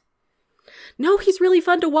best. No, he's really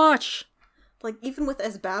fun to watch. Like, even with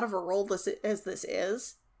as bad of a role as this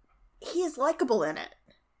is, he is likable in it.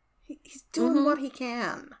 He's doing what he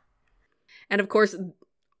can. And of course,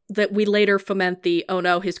 that we later foment the, oh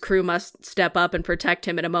no, his crew must step up and protect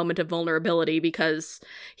him in a moment of vulnerability because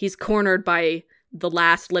he's cornered by the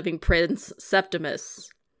last living prince,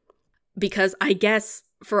 Septimus. Because I guess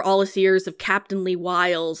for all his years of captainly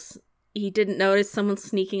wiles, he didn't notice someone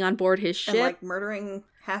sneaking on board his ship. And, like, murdering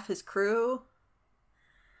half his crew.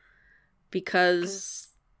 Because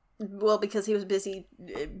he was busy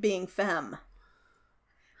being femme.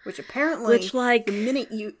 Which apparently, the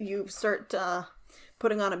minute you start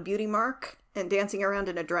putting on a beauty mark and dancing around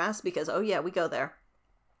in a dress, because, oh yeah, we go there,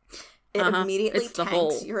 it immediately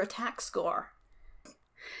tanks your attack score.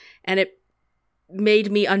 And it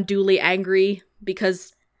made me unduly angry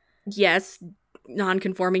because, yes,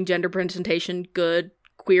 non-conforming gender representation, good.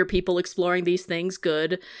 Queer people exploring these things,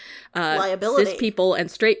 good. Liability. Cis people and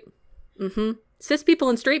straight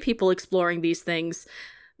people exploring these things.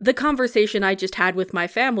 The conversation I just had with my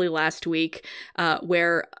family last week,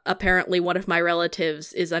 where apparently one of my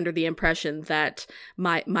relatives is under the impression that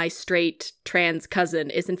my straight trans cousin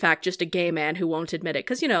is in fact just a gay man who won't admit it.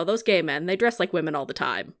 Because, you know, those gay men, they dress like women all the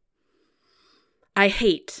time. I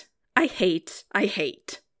hate.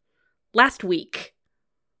 Last week,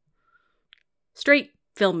 straight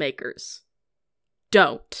filmmakers,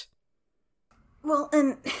 don't. Well,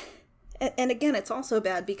 and again, it's also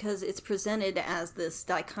bad because it's presented as this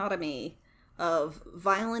dichotomy of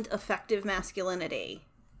violent, effective masculinity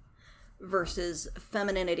versus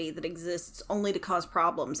femininity that exists only to cause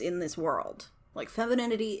problems in this world. Like,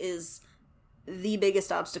 femininity is the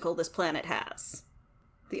biggest obstacle this planet has.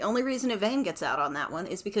 The only reason Yvain gets out on that one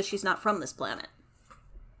is because she's not from this planet.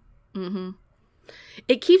 Mm-hmm.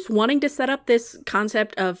 It keeps wanting to set up this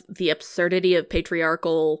concept of the absurdity of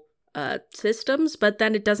patriarchal systems, but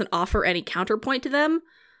then it doesn't offer any counterpoint to them.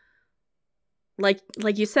 Like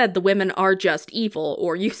you said, the women are just evil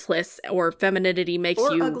or useless, or femininity makes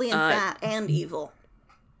you ugly and fat and evil.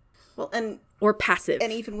 Well, or passive.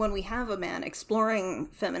 And even when we have a man exploring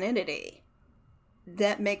femininity,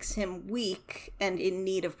 that makes him weak and in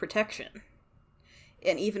need of protection.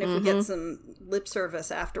 And even if we get some lip service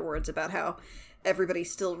afterwards about how everybody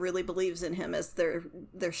still really believes in him as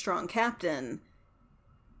their strong captain,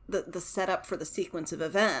 the setup for the sequence of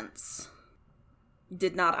events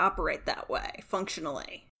did not operate that way,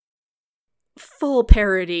 functionally. Full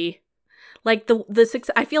parody. Like,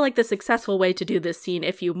 I feel like the successful way to do this scene,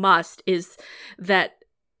 if you must, is that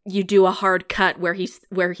you do a hard cut where he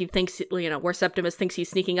thinks, you know, where Septimus thinks he's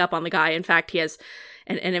sneaking up on the guy. In fact, he has,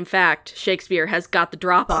 and in fact, Shakespeare has got the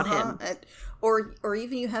drop on him. Or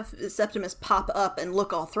even you have Septimus pop up and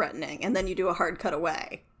look all threatening, and then you do a hard cut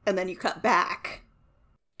away, and then you cut back.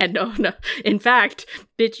 And no. In fact,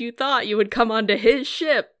 bitch, you thought you would come onto his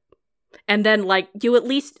ship. And then, like, you at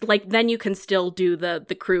least, like, then you can still do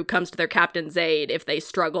the crew comes to their captain's aid if they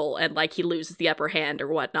struggle and, like, he loses the upper hand or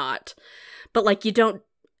whatnot. But, like, you don't...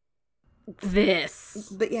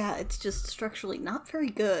 This. But yeah, it's just structurally not very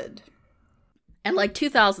good. And, like,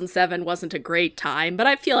 2007 wasn't a great time, but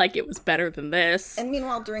I feel like it was better than this. And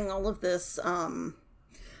meanwhile, during all of this,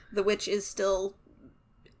 the witch is still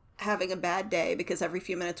having a bad day because every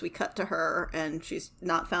few minutes we cut to her and she's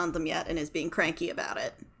not found them yet and is being cranky about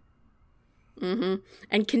it. Mm-hmm.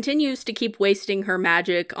 And continues to keep wasting her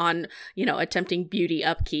magic on, you know, attempting beauty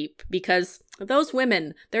upkeep, because those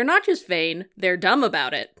women, they're not just vain, they're dumb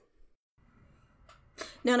about it.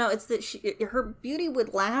 No, it's that her beauty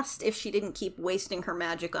would last if she didn't keep wasting her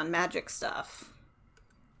magic on magic stuff.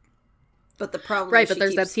 But the problem Right, is but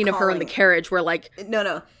there's that scene of her in the carriage where, like...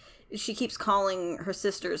 No. She keeps calling her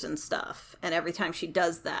sisters and stuff, and every time she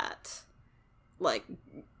does that, like,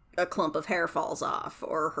 a clump of hair falls off,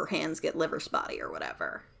 or her hands get liver spotty, or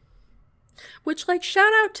whatever. Which, like,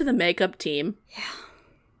 shout out to the makeup team. Yeah.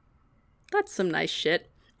 That's some nice shit.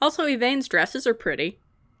 Also, Yvain's dresses are pretty.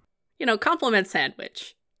 You know, compliment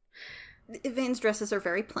sandwich. Yvain's dresses are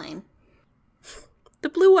very plain. The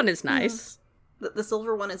blue one is nice. The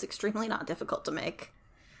silver one is extremely not difficult to make.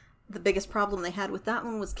 The biggest problem they had with that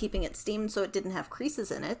one was keeping it steamed so it didn't have creases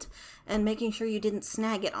in it, and making sure you didn't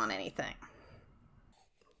snag it on anything.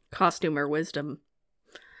 Costumer wisdom.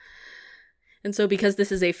 And so because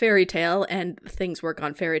this is a fairy tale, and things work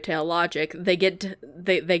on fairy tale logic, they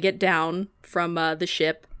get down from the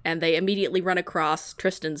ship, and they immediately run across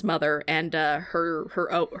Tristan's mother and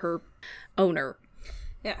her owner.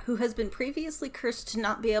 Yeah, who has been previously cursed to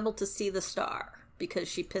not be able to see the star, because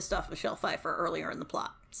she pissed off Michelle Pfeiffer earlier in the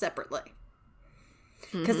plot, separately.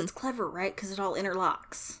 Because it's clever, right? Because it all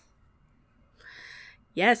interlocks.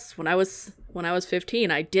 Yes, when I was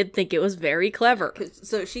 15, I did think it was very clever.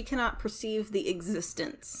 So she cannot perceive the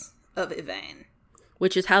existence of Yvain.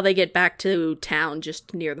 Which is how they get back to town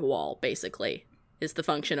just near the wall, basically, is the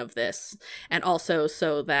function of this. And also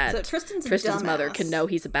so that Tristan's mother can know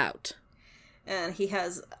he's about. And he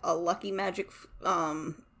has a lucky magic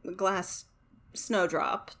glass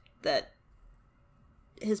snowdrop that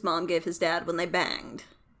his mom gave his dad when they banged.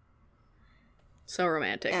 So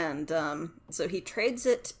romantic. And so he trades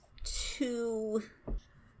it to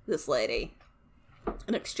this lady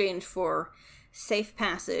in exchange for safe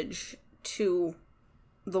passage to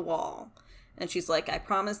the wall. And she's like, I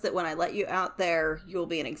promise that when I let you out there, you'll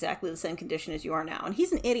be in exactly the same condition as you are now. And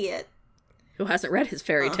he's an idiot. Who hasn't read his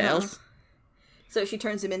fairy tales. So she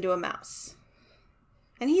turns him into a mouse.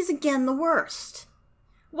 And he's again the worst.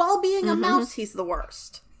 While being a mouse, he's the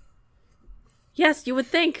worst. Yes, you would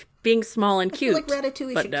think, being small and cute. I feel like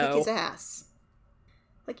Ratatouille should kick his ass.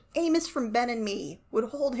 Like Amos from Ben and Me would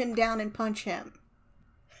hold him down and punch him.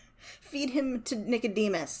 Feed him to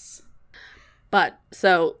Nicodemus. But,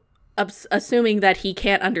 so, assuming that he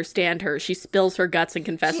can't understand her, she spills her guts and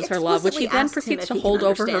confesses her love, which he then proceeds to hold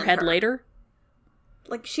over her head later.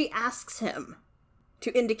 Like, she asks him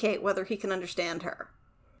to indicate whether he can understand her.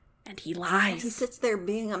 And he lies. And he sits there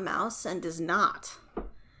being a mouse and does not.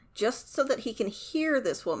 Just so that he can hear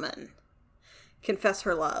this woman confess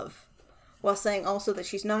her love. While saying also that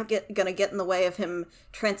she's not going to get in the way of him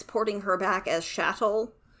transporting her back as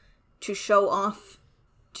chattel to show off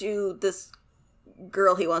to this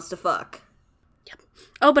girl he wants to fuck. Yep.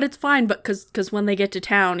 Oh, but it's fine, but because when they get to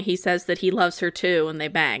town, he says that he loves her too, and they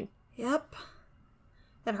bang. Yep.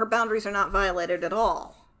 And her boundaries are not violated at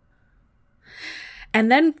all.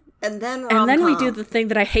 And then we do rom-com. the thing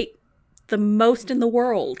that I hate the most in the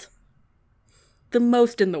world. The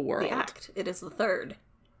most in the world. The act. It is the third.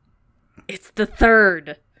 It's the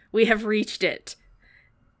third. We have reached it.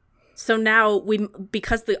 So now,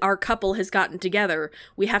 because our couple has gotten together,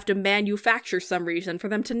 we have to manufacture some reason for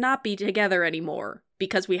them to not be together anymore.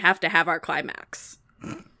 Because we have to have our climax.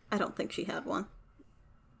 I don't think she had one.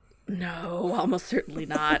 No, almost certainly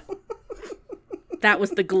not. That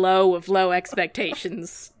was the glow of low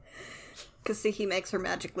expectations. Because, see, he makes her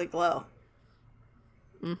magically glow.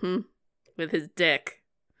 Mm-hmm. With his dick.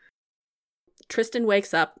 Tristan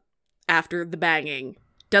wakes up after the banging.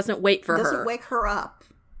 Doesn't wait for her. Doesn't wake her up.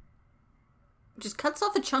 Just cuts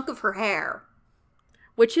off a chunk of her hair.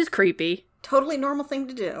 Which is creepy. Totally normal thing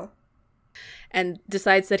to do. And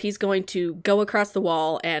decides that he's going to go across the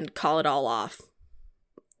wall and call it all off.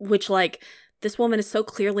 Which, like, this woman is so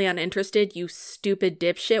clearly uninterested, you stupid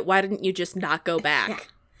dipshit. Why didn't you just not go back? Yeah.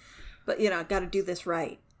 But, gotta do this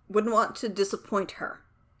right. Wouldn't want to disappoint her.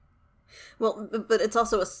 Well, but it's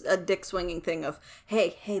also a dick-swinging thing of,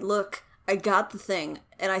 hey, look, I got the thing,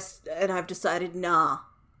 and I've decided, nah.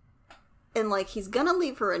 And, like, he's gonna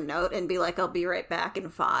leave her a note and be like, I'll be right back in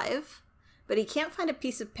 5. But he can't find a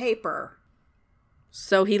piece of paper.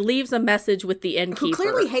 So he leaves a message with the innkeeper. Who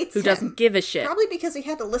clearly hates him. Who doesn't give a shit. Probably because he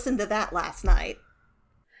had to listen to that last night.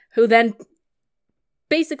 Who then,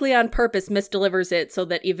 basically on purpose, misdelivers it so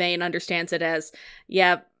that Yvain understands it as,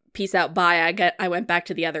 yeah, peace out, bye, I went back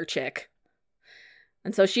to the other chick.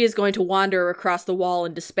 And so she is going to wander across the wall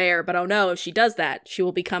in despair, but oh no, if she does that, she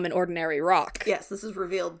will become an ordinary rock. Yes, this is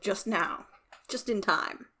revealed just now. Just in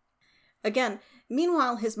time. Again,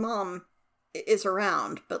 meanwhile, his mom is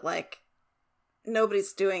around, but, like,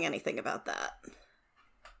 nobody's doing anything about that.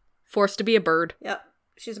 Forced to be a bird. Yep.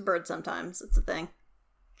 She's a bird sometimes. It's a thing.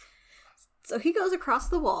 So he goes across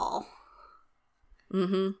the wall.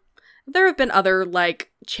 Mm-hmm. There have been other,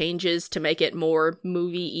 like, changes to make it more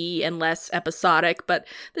movie-y and less episodic, but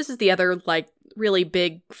this is the other, like, really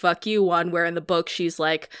big fuck you one where in the book she's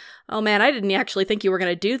like, oh man, I didn't actually think you were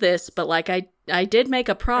gonna do this, but, like, I did make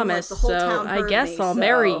a promise, the whole so town I heard guess me, I'll so-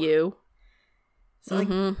 marry you. So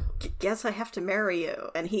I guess I have to marry you.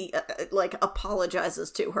 And he, like,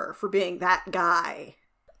 apologizes to her for being that guy.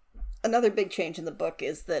 Another big change in the book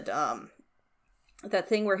is that, that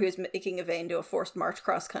thing where he was making Yvain do a forced march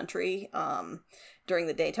cross country during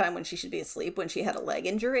the daytime when she should be asleep when she had a leg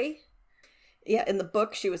injury. Yeah, in the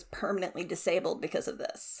book, she was permanently disabled because of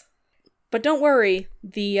this. But don't worry,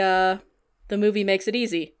 the movie makes it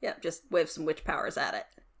easy. Yeah, just wave some witch powers at it.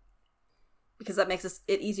 Because that makes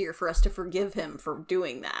it easier for us to forgive him for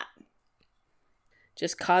doing that.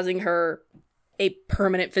 Just causing her a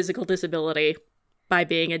permanent physical disability by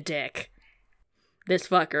being a dick. This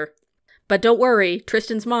fucker. But don't worry,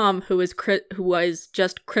 Tristan's mom, who was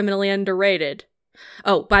just criminally underrated.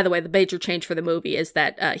 Oh, by the way, the major change for the movie is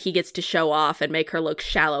that he gets to show off and make her look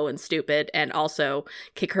shallow and stupid, and also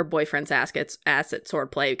kick her boyfriend's ass at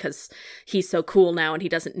swordplay because he's so cool now and he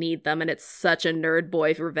doesn't need them, and it's such a nerd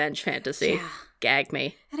boy revenge fantasy. Yeah. Gag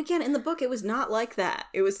me. And again, in the book, it was not like that.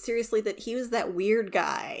 It was seriously that he was that weird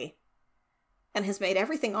guy and has made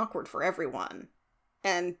everything awkward for everyone.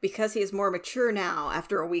 And because he is more mature now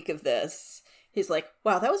after a week of this, he's like,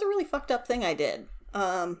 wow, that was a really fucked up thing I did.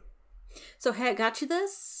 So hey, I got you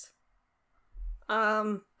this.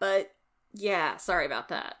 But yeah, sorry about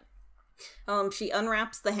that. She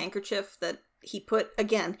unwraps the handkerchief that he put,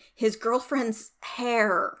 again, his girlfriend's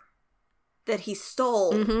hair that he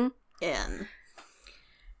stole in.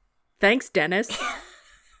 Thanks, Dennis.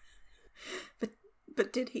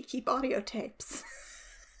 But did he keep audio tapes?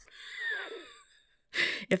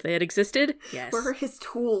 If they had existed, yes. Where are his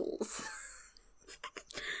tools?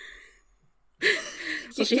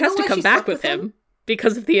 Well, she has to come back with him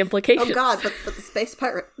because of the implications. Oh god, but the space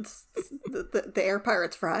pirates, the air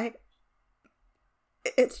pirates fry.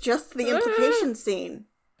 It's just the implication scene.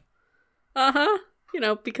 Uh-huh. You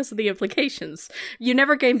know, because of the implications. You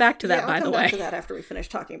never came back to that, by the way. I'll come back to that after we finish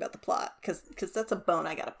talking about the plot, because that's a bone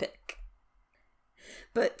I gotta pick.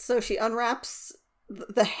 But, so she unwraps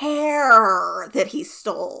the hair that he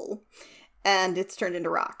stole, and it's turned into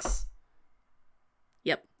rocks.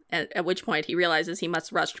 Yep. At which point he realizes he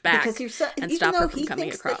must rush back and stop her from coming across. Even though he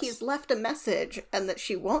thinks that he's left a message and that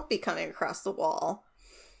she won't be coming across the wall,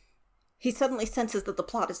 he suddenly senses that the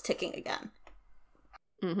plot is ticking again.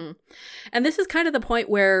 Mm-hmm. And this is kind of the point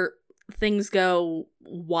where things go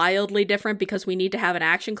wildly different because we need to have an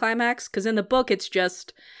action climax. Because in the book, it's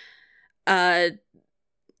just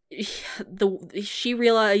she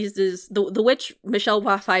realizes the witch, Michelle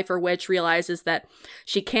Pfeiffer witch, realizes that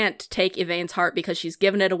she can't take Yvain's heart because she's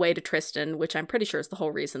given it away to Tristan, which I'm pretty sure is the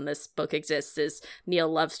whole reason this book exists. Is Neil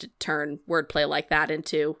loves to turn wordplay like that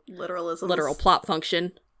into literal plot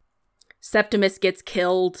function. Septimus gets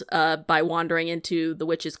killed by wandering into the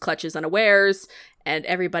witch's clutches unawares, and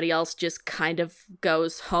everybody else just kind of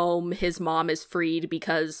goes home. His mom is freed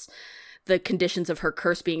because the conditions of her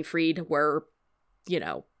curse being freed were, you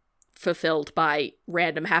know, fulfilled by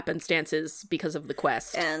random happenstances because of the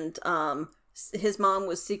quest. And his mom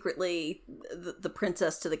was secretly the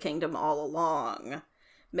princess to the kingdom all along,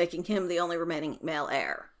 making him the only remaining male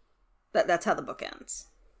heir. That's how the book ends.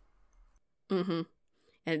 Mm-hmm.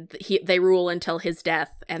 And they rule until his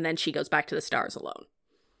death, and then she goes back to the stars alone.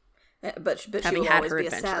 But she will always be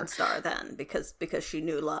a sad star then, because she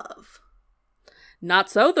knew love.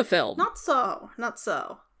 Not so the film. Not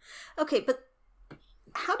so. Okay, but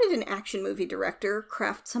how did an action movie director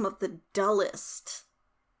craft some of the dullest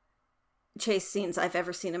chase scenes I've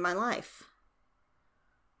ever seen in my life?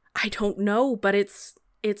 I don't know, but it's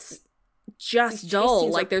just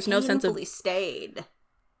dull. Like, there's no sense of... stayed.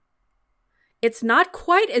 It's not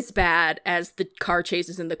quite as bad as the car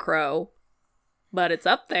chases in The Crow, but it's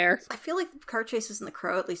up there. I feel like the car chases in The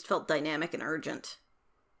Crow at least felt dynamic and urgent.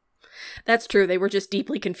 That's true. They were just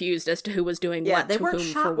deeply confused as to who was doing what to whom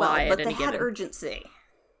for why at any given. But they had urgency.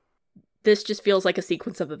 This just feels like a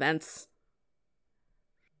sequence of events.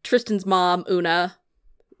 Tristan's mom, Una,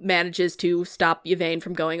 manages to stop Yvain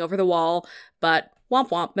from going over the wall, but womp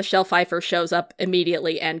womp, Michelle Pfeiffer shows up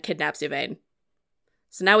immediately and kidnaps Yvain.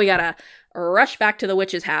 So now we gotta rush back to the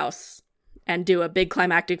witch's house and do a big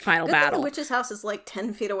climactic final battle. The witch's house is like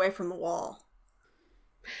 10 feet away from the wall.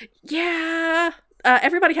 Yeah.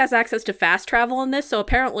 Everybody has access to fast travel in this, so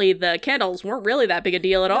apparently the candles weren't really that big a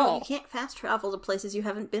deal at all. You can't fast travel to places you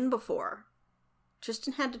haven't been before.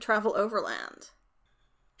 Tristan had to travel overland.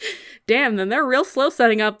 Damn, then they're real slow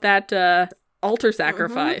setting up that altar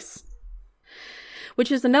sacrifice.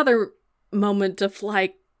 Which is another moment of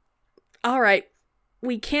like, all right,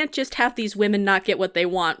 we can't just have these women not get what they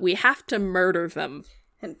want. We have to murder them.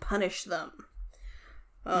 And punish them.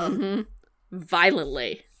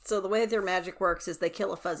 Violently. So the way their magic works is they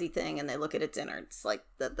kill a fuzzy thing and they look at its innards. Like,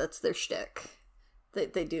 that's their shtick.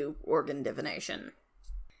 They do organ divination.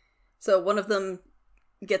 So one of them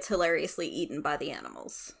gets hilariously eaten by the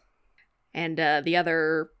animals. And the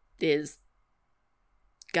other is...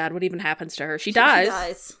 God, what even happens to her? She dies. She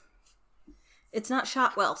dies. It's not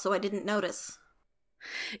shot well, so I didn't notice.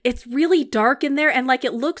 It's really dark in there, and like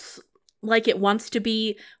it looks like it wants to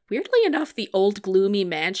be. Weirdly enough, the old gloomy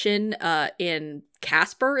mansion in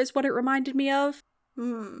Casper is what it reminded me of.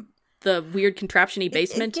 The weird contraption-y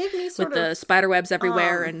basement it gave me with the spider webs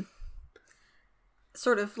everywhere and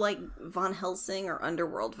sort of like Von Helsing or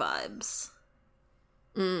Underworld vibes.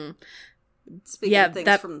 Speaking of things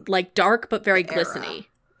that from like dark but very glistening.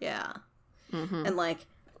 Yeah, and like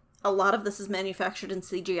a lot of this is manufactured in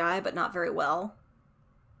CGI, but not very well.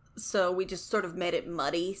 So we just sort of made it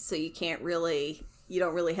muddy, so you don't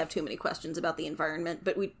really have too many questions about the environment,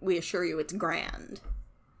 but we assure you it's grand.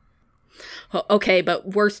 Okay, but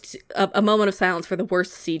a moment of silence for the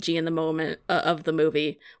worst CG in the moment of the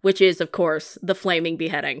movie, which is, of course, the flaming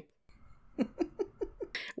beheading.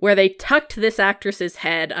 Where they tucked this actress's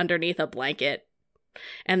head underneath a blanket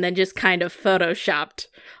and then just kind of photoshopped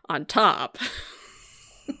on top.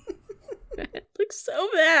 It looks so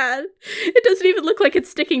bad. It doesn't even look like it's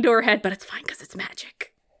sticking to her head, but it's fine because it's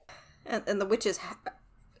magic. And the witches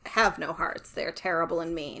have no hearts. They're terrible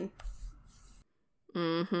and mean.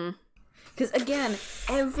 Because, again,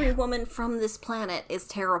 every woman from this planet is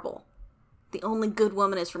terrible. The only good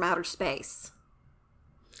woman is from outer space.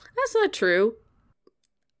 That's not true.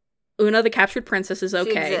 Una, the captured princess, is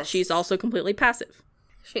okay. She's also completely passive.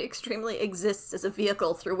 She extremely exists as a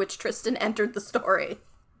vehicle through which Tristan entered the story.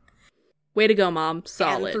 Way to go, Mom.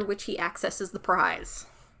 Solid. And through which he accesses the prize.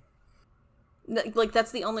 Like,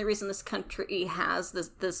 that's the only reason this country has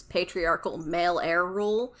this patriarchal male heir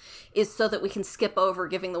rule, is so that we can skip over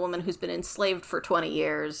giving the woman who's been enslaved for 20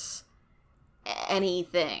 years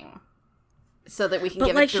anything. So that we can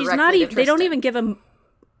give it directly to Tristan. They don't even give a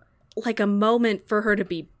moment for her to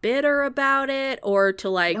be bitter about it, or to,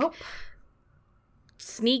 like,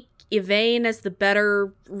 sneak Yvain as the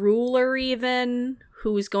better ruler, even,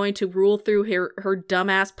 who's going to rule through her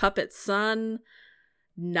dumbass puppet son.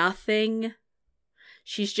 Nothing.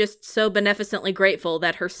 She's just so beneficently grateful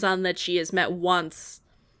that her son that she has met once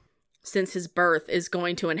since his birth is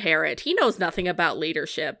going to inherit. He knows nothing about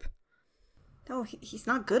leadership. No, he's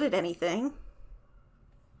not good at anything.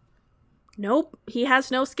 Nope, he has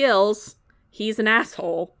no skills. He's an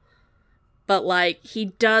asshole. But, like, he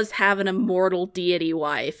does have an immortal deity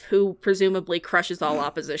wife who presumably crushes all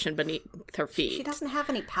opposition beneath her feet. She doesn't have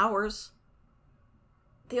any powers.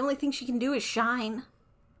 The only thing she can do is shine.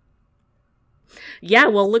 Yeah,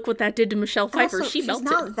 well, look what that did to Michelle Pfeiffer. Also, she's melted.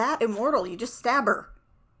 She's not that immortal. You just stab her.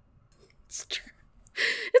 It's true.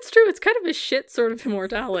 It's true. It's kind of a shit sort of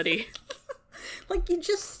immortality. Like, you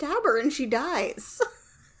just stab her and she dies.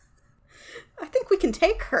 I think we can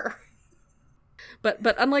take her.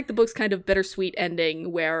 But unlike the book's kind of bittersweet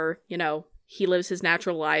ending where, you know, he lives his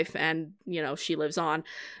natural life and, you know, she lives on,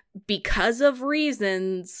 because of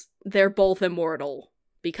reasons, they're both immortal.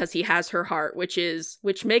 Because he has her heart, which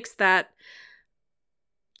makes that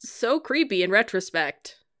so creepy in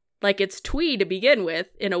retrospect. Like, it's twee to begin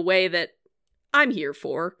with in a way that I'm here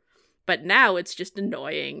for, but now it's just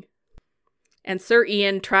annoying. And Sir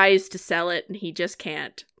Ian tries to sell it and he just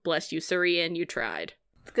can't. Bless you, Sir Ian, you tried.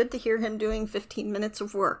 It's good to hear him doing 15 minutes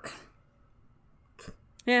of work.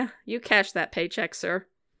 Yeah, you cashed that paycheck, sir.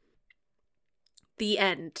 The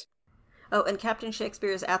end. Oh, and Captain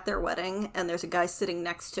Shakespeare is at their wedding, and there's a guy sitting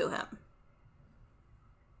next to him.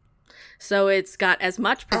 So it's got as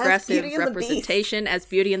much progressive representation as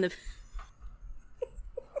Beauty and the...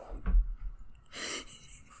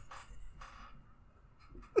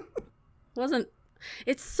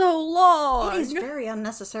 It's so long! It is very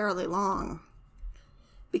unnecessarily long.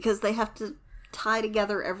 Because they have to tie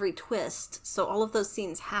together every twist, so all of those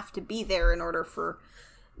scenes have to be there in order for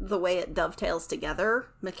the way it dovetails together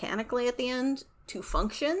mechanically at the end to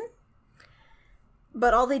function.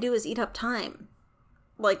 But all they do is eat up time.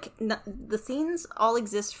 Like, the scenes all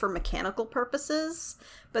exist for mechanical purposes,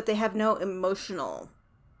 but they have no emotional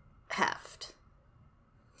heft.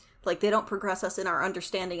 Like, they don't progress us in our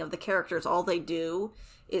understanding of the characters. All they do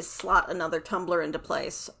is slot another tumbler into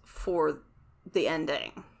place for the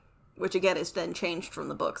ending. Which, again, is then changed from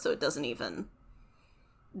the book, so it doesn't even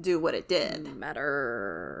do what it did.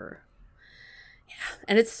 Matter.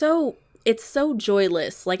 And it's so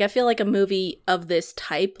joyless. Like, I feel like a movie of this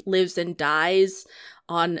type lives and dies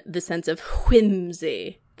on the sense of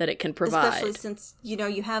whimsy that it can provide. Especially since,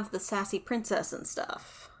 you have the sassy princess and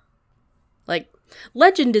stuff. Like,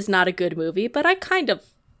 Legend is not a good movie, but I kind of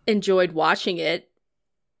enjoyed watching it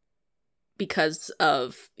because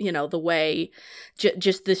of, the way,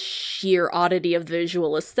 just the sheer oddity of the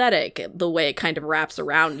visual aesthetic, the way it kind of wraps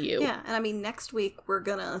around you. Yeah, and I mean, next week we're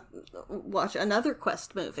gonna watch another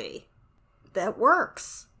Quest movie that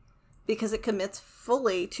works because it commits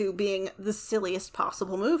fully to being the silliest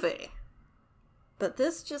possible movie. But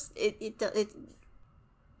this just, it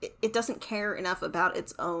doesn't care enough about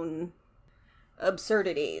its own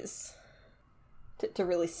absurdities to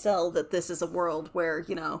really sell that this is a world where,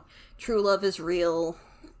 true love is real,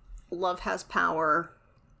 love has power.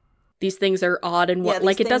 These things are odd and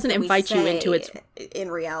like, it doesn't invite you into its...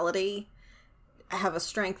 In reality, have a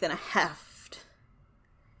strength and a heft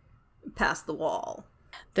past the wall.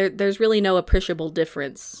 There's really no appreciable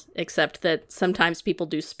difference, except that sometimes people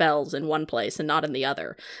do spells in one place and not in the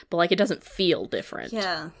other. But, like, it doesn't feel different.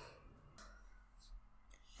 Yeah.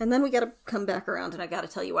 And then we gotta come back around, and I gotta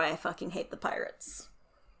tell you why I fucking hate the pirates.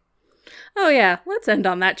 Oh yeah, let's end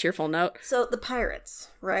on that cheerful note. So, the pirates,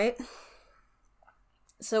 right?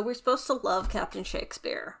 So we're supposed to love Captain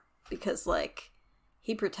Shakespeare, because, like,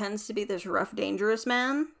 he pretends to be this rough, dangerous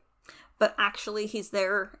man, but actually he's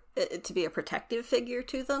there to be a protective figure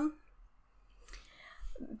to them.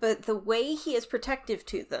 But the way he is protective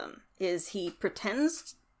to them is he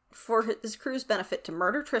pretends for his crew's benefit to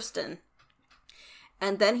murder Tristan,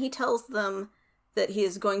 and then he tells them that he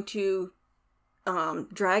is going to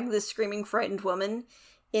drag this screaming, frightened woman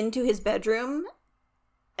into his bedroom,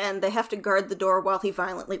 and they have to guard the door while he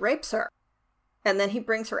violently rapes her. And then he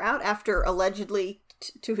brings her out after allegedly,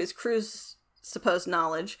 to his crew's supposed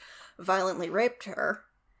knowledge, violently raped her.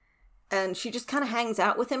 And she just kind of hangs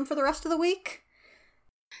out with him for the rest of the week.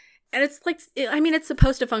 And it's like, I mean, it's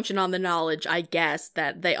supposed to function on the knowledge, I guess,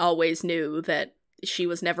 that they always knew that she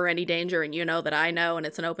was never any danger, and that I know, and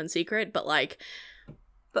it's an open secret, but like...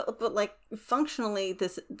 But like, functionally,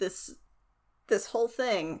 this whole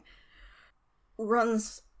thing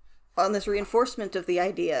runs on this reinforcement of the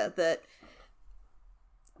idea that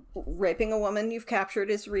raping a woman you've captured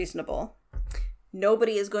is reasonable.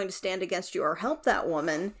 Nobody is going to stand against you or help that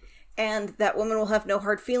woman, and that woman will have no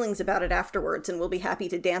hard feelings about it afterwards and will be happy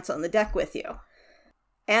to dance on the deck with you.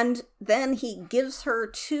 And then he gives her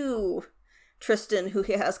to Tristan, who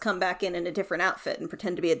he has come back in a different outfit and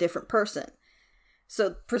pretend to be a different person.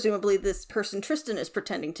 So presumably this person Tristan is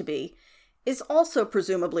pretending to be is also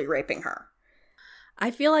presumably raping her.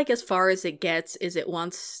 I feel like as far as it gets is it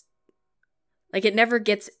wants... Like, it never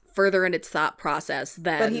gets further in its thought process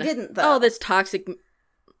than... But he didn't, though. Oh, this toxic...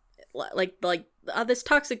 this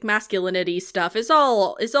toxic masculinity stuff is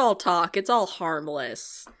all talk. It's all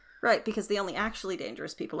harmless. Right, because the only actually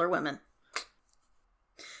dangerous people are women.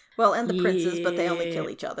 Well, and the princes, but they only kill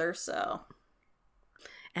each other, so...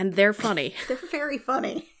 And they're funny. They're very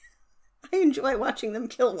funny. I enjoy watching them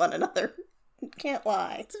kill one another. Can't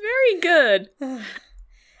lie. It's very good.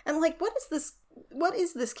 And, like, what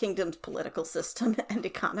is this kingdom's political system and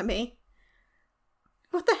economy?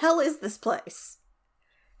 What the hell is this place?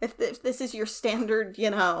 If this is your standard,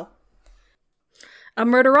 A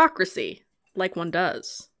murderocracy, like one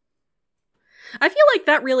does. I feel like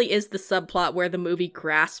that really is the subplot where the movie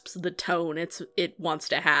grasps the tone it wants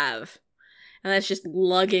to have. And that's just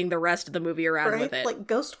lugging the rest of the movie around with it. Like,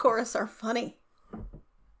 Ghost Chorus are funny.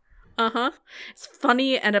 Uh-huh. It's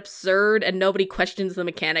funny and absurd, and nobody questions the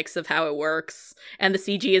mechanics of how it works. And the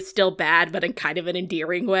CG is still bad, but in kind of an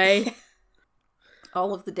endearing way.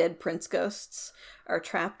 All of the dead prince ghosts are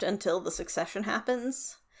trapped until the succession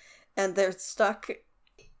happens. And they're stuck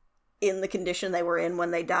in the condition they were in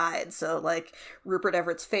when they died. So, like, Rupert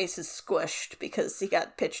Everett's face is squished because he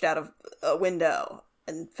got pitched out of a window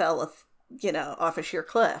and fell off a sheer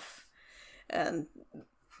cliff. And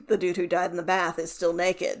the dude who died in the bath is still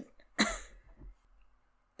naked.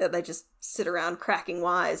 And they just sit around cracking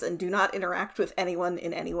wise and do not interact with anyone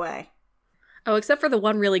in any way. Oh, except for the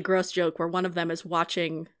one really gross joke where one of them is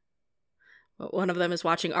watching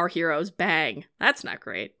our heroes bang. That's not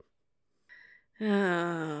great.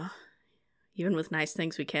 Even with nice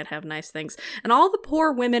things, we can't have nice things. And all the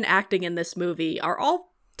poor women acting in this movie are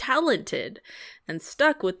all talented and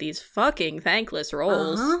stuck with these fucking thankless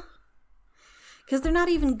roles. Uh-huh. Because they're not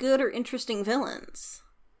even good or interesting villains.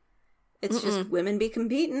 It's just women be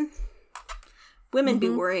competing. Women be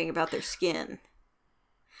worrying about their skin.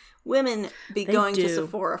 Women be going to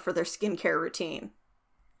Sephora for their skincare routine.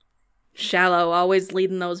 Shallow, always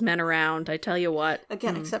leading those men around, I tell you what.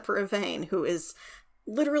 Again, except for Yvain, who is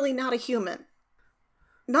literally not a human.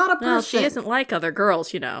 Not a person. Well, she isn't like other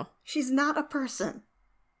girls, you know. She's not a person.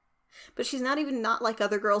 But she's not even not like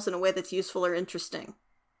other girls in a way that's useful or interesting.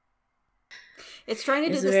 It's trying to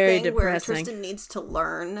do this thing depressing. where Tristan needs to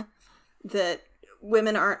learn that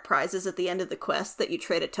women aren't prizes at the end of the quest that you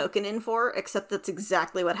trade a token in for, except that's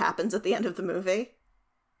exactly what happens at the end of the movie.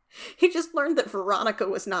 He just learned that Veronica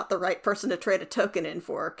was not the right person to trade a token in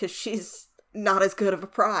for, because she's not as good of a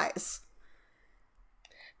prize.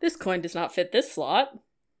 This coin does not fit this slot.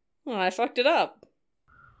 Well, I fucked it up.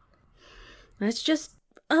 It's just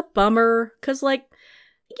a bummer, because, like,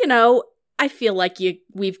 you know, I feel like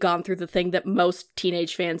we've gone through the thing that most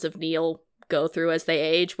teenage fans of Neil go through as they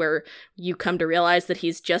age, where you come to realize that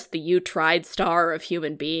he's just the you-tried star of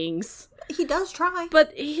human beings. He does try.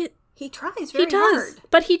 But he tries very hard.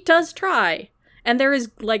 But he does try. And there's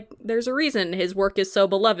a reason his work is so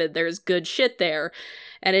beloved. There's good shit there.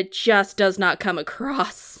 And it just does not come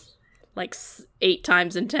across like 8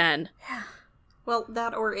 times in 10. Yeah. Well,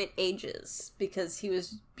 that or it ages, because he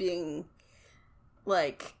was being,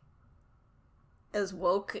 like, as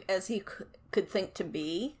woke as he could think to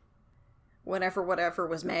be whenever whatever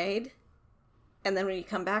was made. And then when you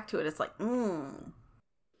come back to it, it's like, oh,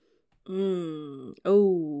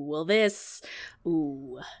 well this,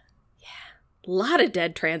 yeah. A lot of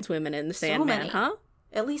dead trans women in the Sandman, huh?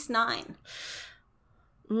 At least 9.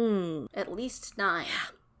 At least 9.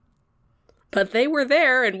 Yeah. But they were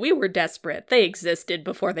there, and we were desperate. They existed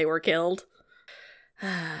before they were killed.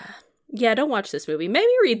 Yeah, don't watch this movie.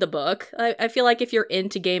 Maybe read the book. I feel like if you're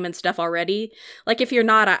into game and stuff already, like if you're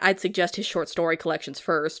not, I'd suggest his short story collections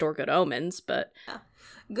first, or Good Omens, but... Yeah.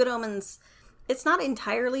 Good Omens, it's not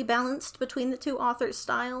entirely balanced between the two authors'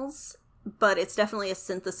 styles, but it's definitely a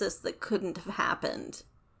synthesis that couldn't have happened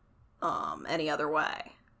any other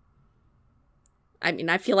way. I mean,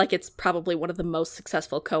 I feel like it's probably one of the most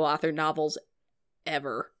successful co-author novels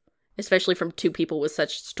ever. Especially from 2 people with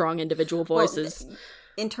such strong individual voices. Well,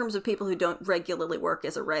 in terms of people who don't regularly work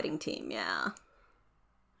as a writing team, yeah.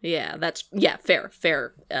 Yeah,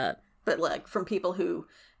 fair. But, like, from people who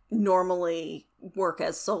normally work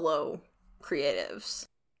as solo creatives.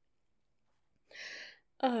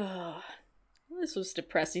 Oh, this was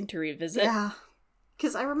depressing to revisit. Yeah.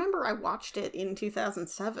 Because I remember I watched it in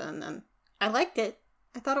 2007, and I liked it.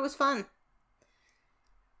 I thought it was fun.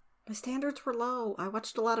 My standards were low. I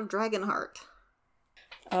watched a lot of Dragonheart.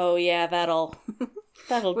 Oh yeah, that'll do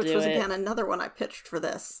it. Which was, again, another one I pitched for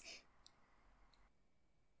this.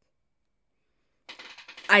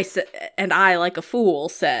 I said, and I, like a fool,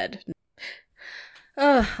 said,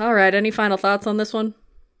 alright, any final thoughts on this one?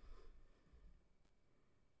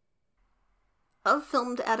 Of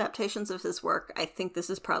filmed adaptations of his work, I think this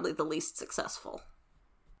is probably the least successful.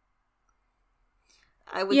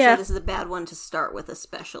 I would say this is a bad one to start with,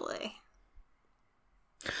 especially.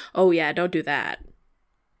 Oh yeah, don't do that.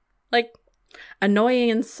 Like,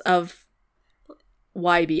 annoyance of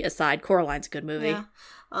YB aside, Coraline's a good movie.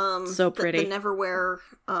 Yeah. So pretty. The Neverwhere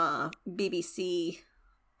BBC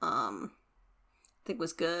thing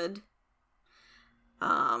was good.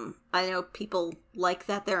 I know people like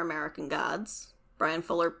that they're American Gods. Brian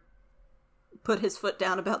Fuller put his foot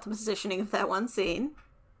down about the positioning of that one scene.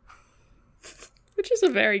 Which is a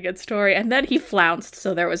very good story. And then he flounced,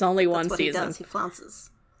 so there was only one That's what season. He does. He flounces.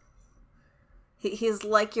 He's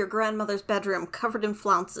like your grandmother's bedroom, covered in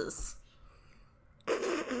flounces.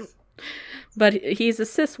 But he's a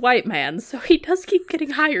cis white man, so he does keep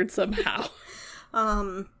getting hired somehow.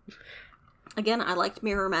 Again, I liked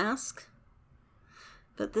Mirror Mask.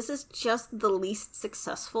 But this is just the least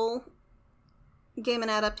successful game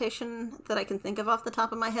and adaptation that I can think of off the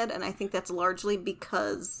top of my head, and I think that's largely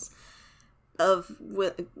because of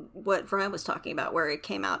what Brian was talking about, where it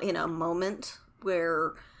came out in a moment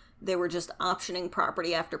where they were just optioning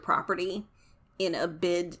property after property in a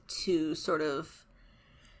bid to sort of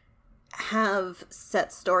have set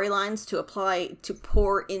storylines to apply, to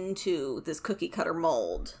pour into this cookie cutter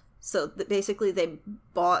mold. So basically they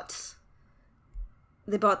bought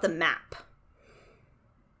the map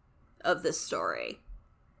of this story.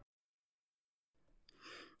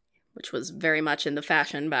 Which was very much in the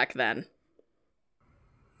fashion back then.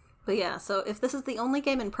 But yeah, so if this is the only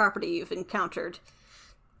game and property you've encountered,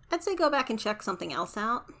 I'd say go back and check something else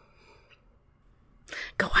out.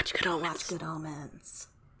 Go watch Good Omens. Watch Good Omens.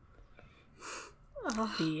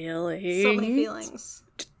 Feelings. So many feelings.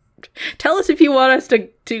 Tell us if you want us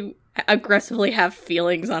to aggressively have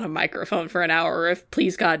feelings on a microphone for an hour, or if,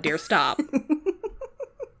 please God, dear, stop.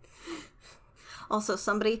 Also,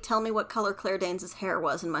 somebody tell me what color Claire Danes' hair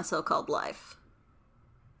was in My So-Called Life.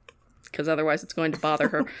 Because otherwise it's going to bother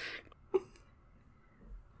her.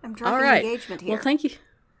 I'm driving engagement here. Well, thank you.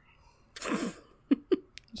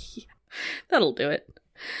 Yeah, that'll do it.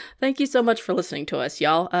 Thank you so much for listening to us,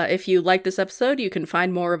 y'all. If you like this episode, you can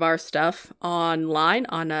find more of our stuff online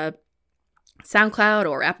on SoundCloud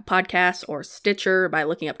or Apple Podcasts or Stitcher by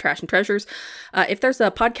looking up Trash and Treasures. If there's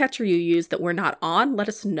a podcatcher you use that we're not on, let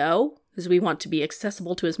us know, because we want to be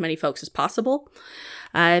accessible to as many folks as possible.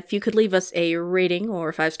 If you could leave us a rating or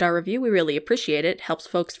a 5-star review, we really appreciate it. Helps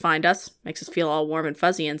folks find us, makes us feel all warm and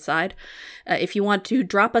fuzzy inside. If you want to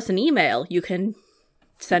drop us an email, you can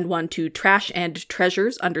send one to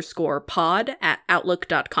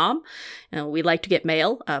trashandtreasures_pod@outlook.com. We like to get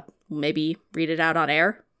mail, maybe read it out on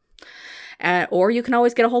air. Or you can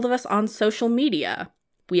always get a hold of us on social media.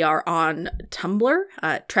 We are on Tumblr,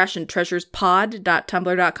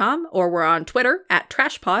 trashandtreasurespod.tumblr.com, or we're on Twitter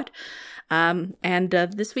 @trashpod. And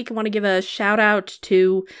this week I want to give a shout out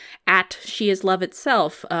to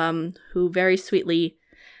 @SheIsLoveItself, who very sweetly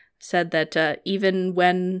said that even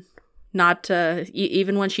when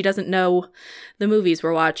she doesn't know the movies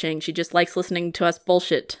we're watching, she just likes listening to us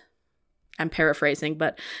bullshit. I'm paraphrasing,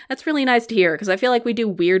 but that's really nice to hear, because I feel like we do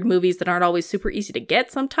weird movies that aren't always super easy to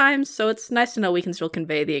get sometimes, so it's nice to know we can still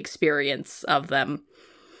convey the experience of them,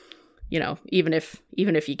 even if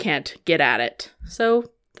you can't get at it. So,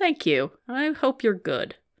 thank you. I hope you're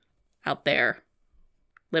good out there,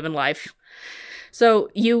 living life. So,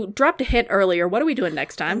 you dropped a hint earlier. What are we doing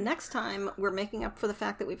next time? Next time, we're making up for the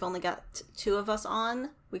fact that we've only got 2 of us on.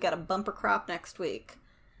 We got a bumper crop next week.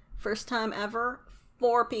 First time ever,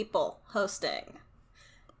 4 people hosting.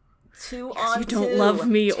 2 on 2. You don't love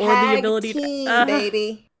me or the ability team, to...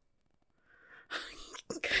 baby.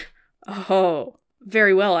 Oh,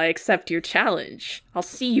 very well. I accept your challenge. I'll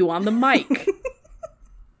see you on the mic.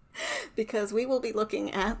 Because we will be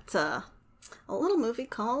looking at a little movie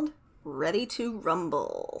called Ready to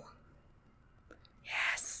Rumble.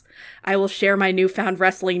 Yes. I will share my newfound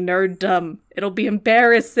wrestling nerddom. It'll be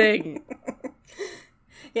embarrassing.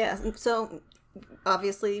 Yeah, so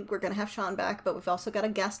obviously we're going to have Sean back, but we've also got a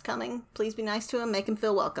guest coming. Please be nice to him. Make him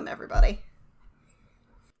feel welcome, everybody.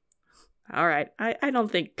 All right. I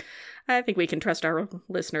think we can trust our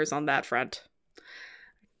listeners on that front.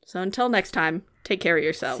 So until next time, take care of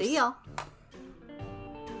yourselves. See y'all.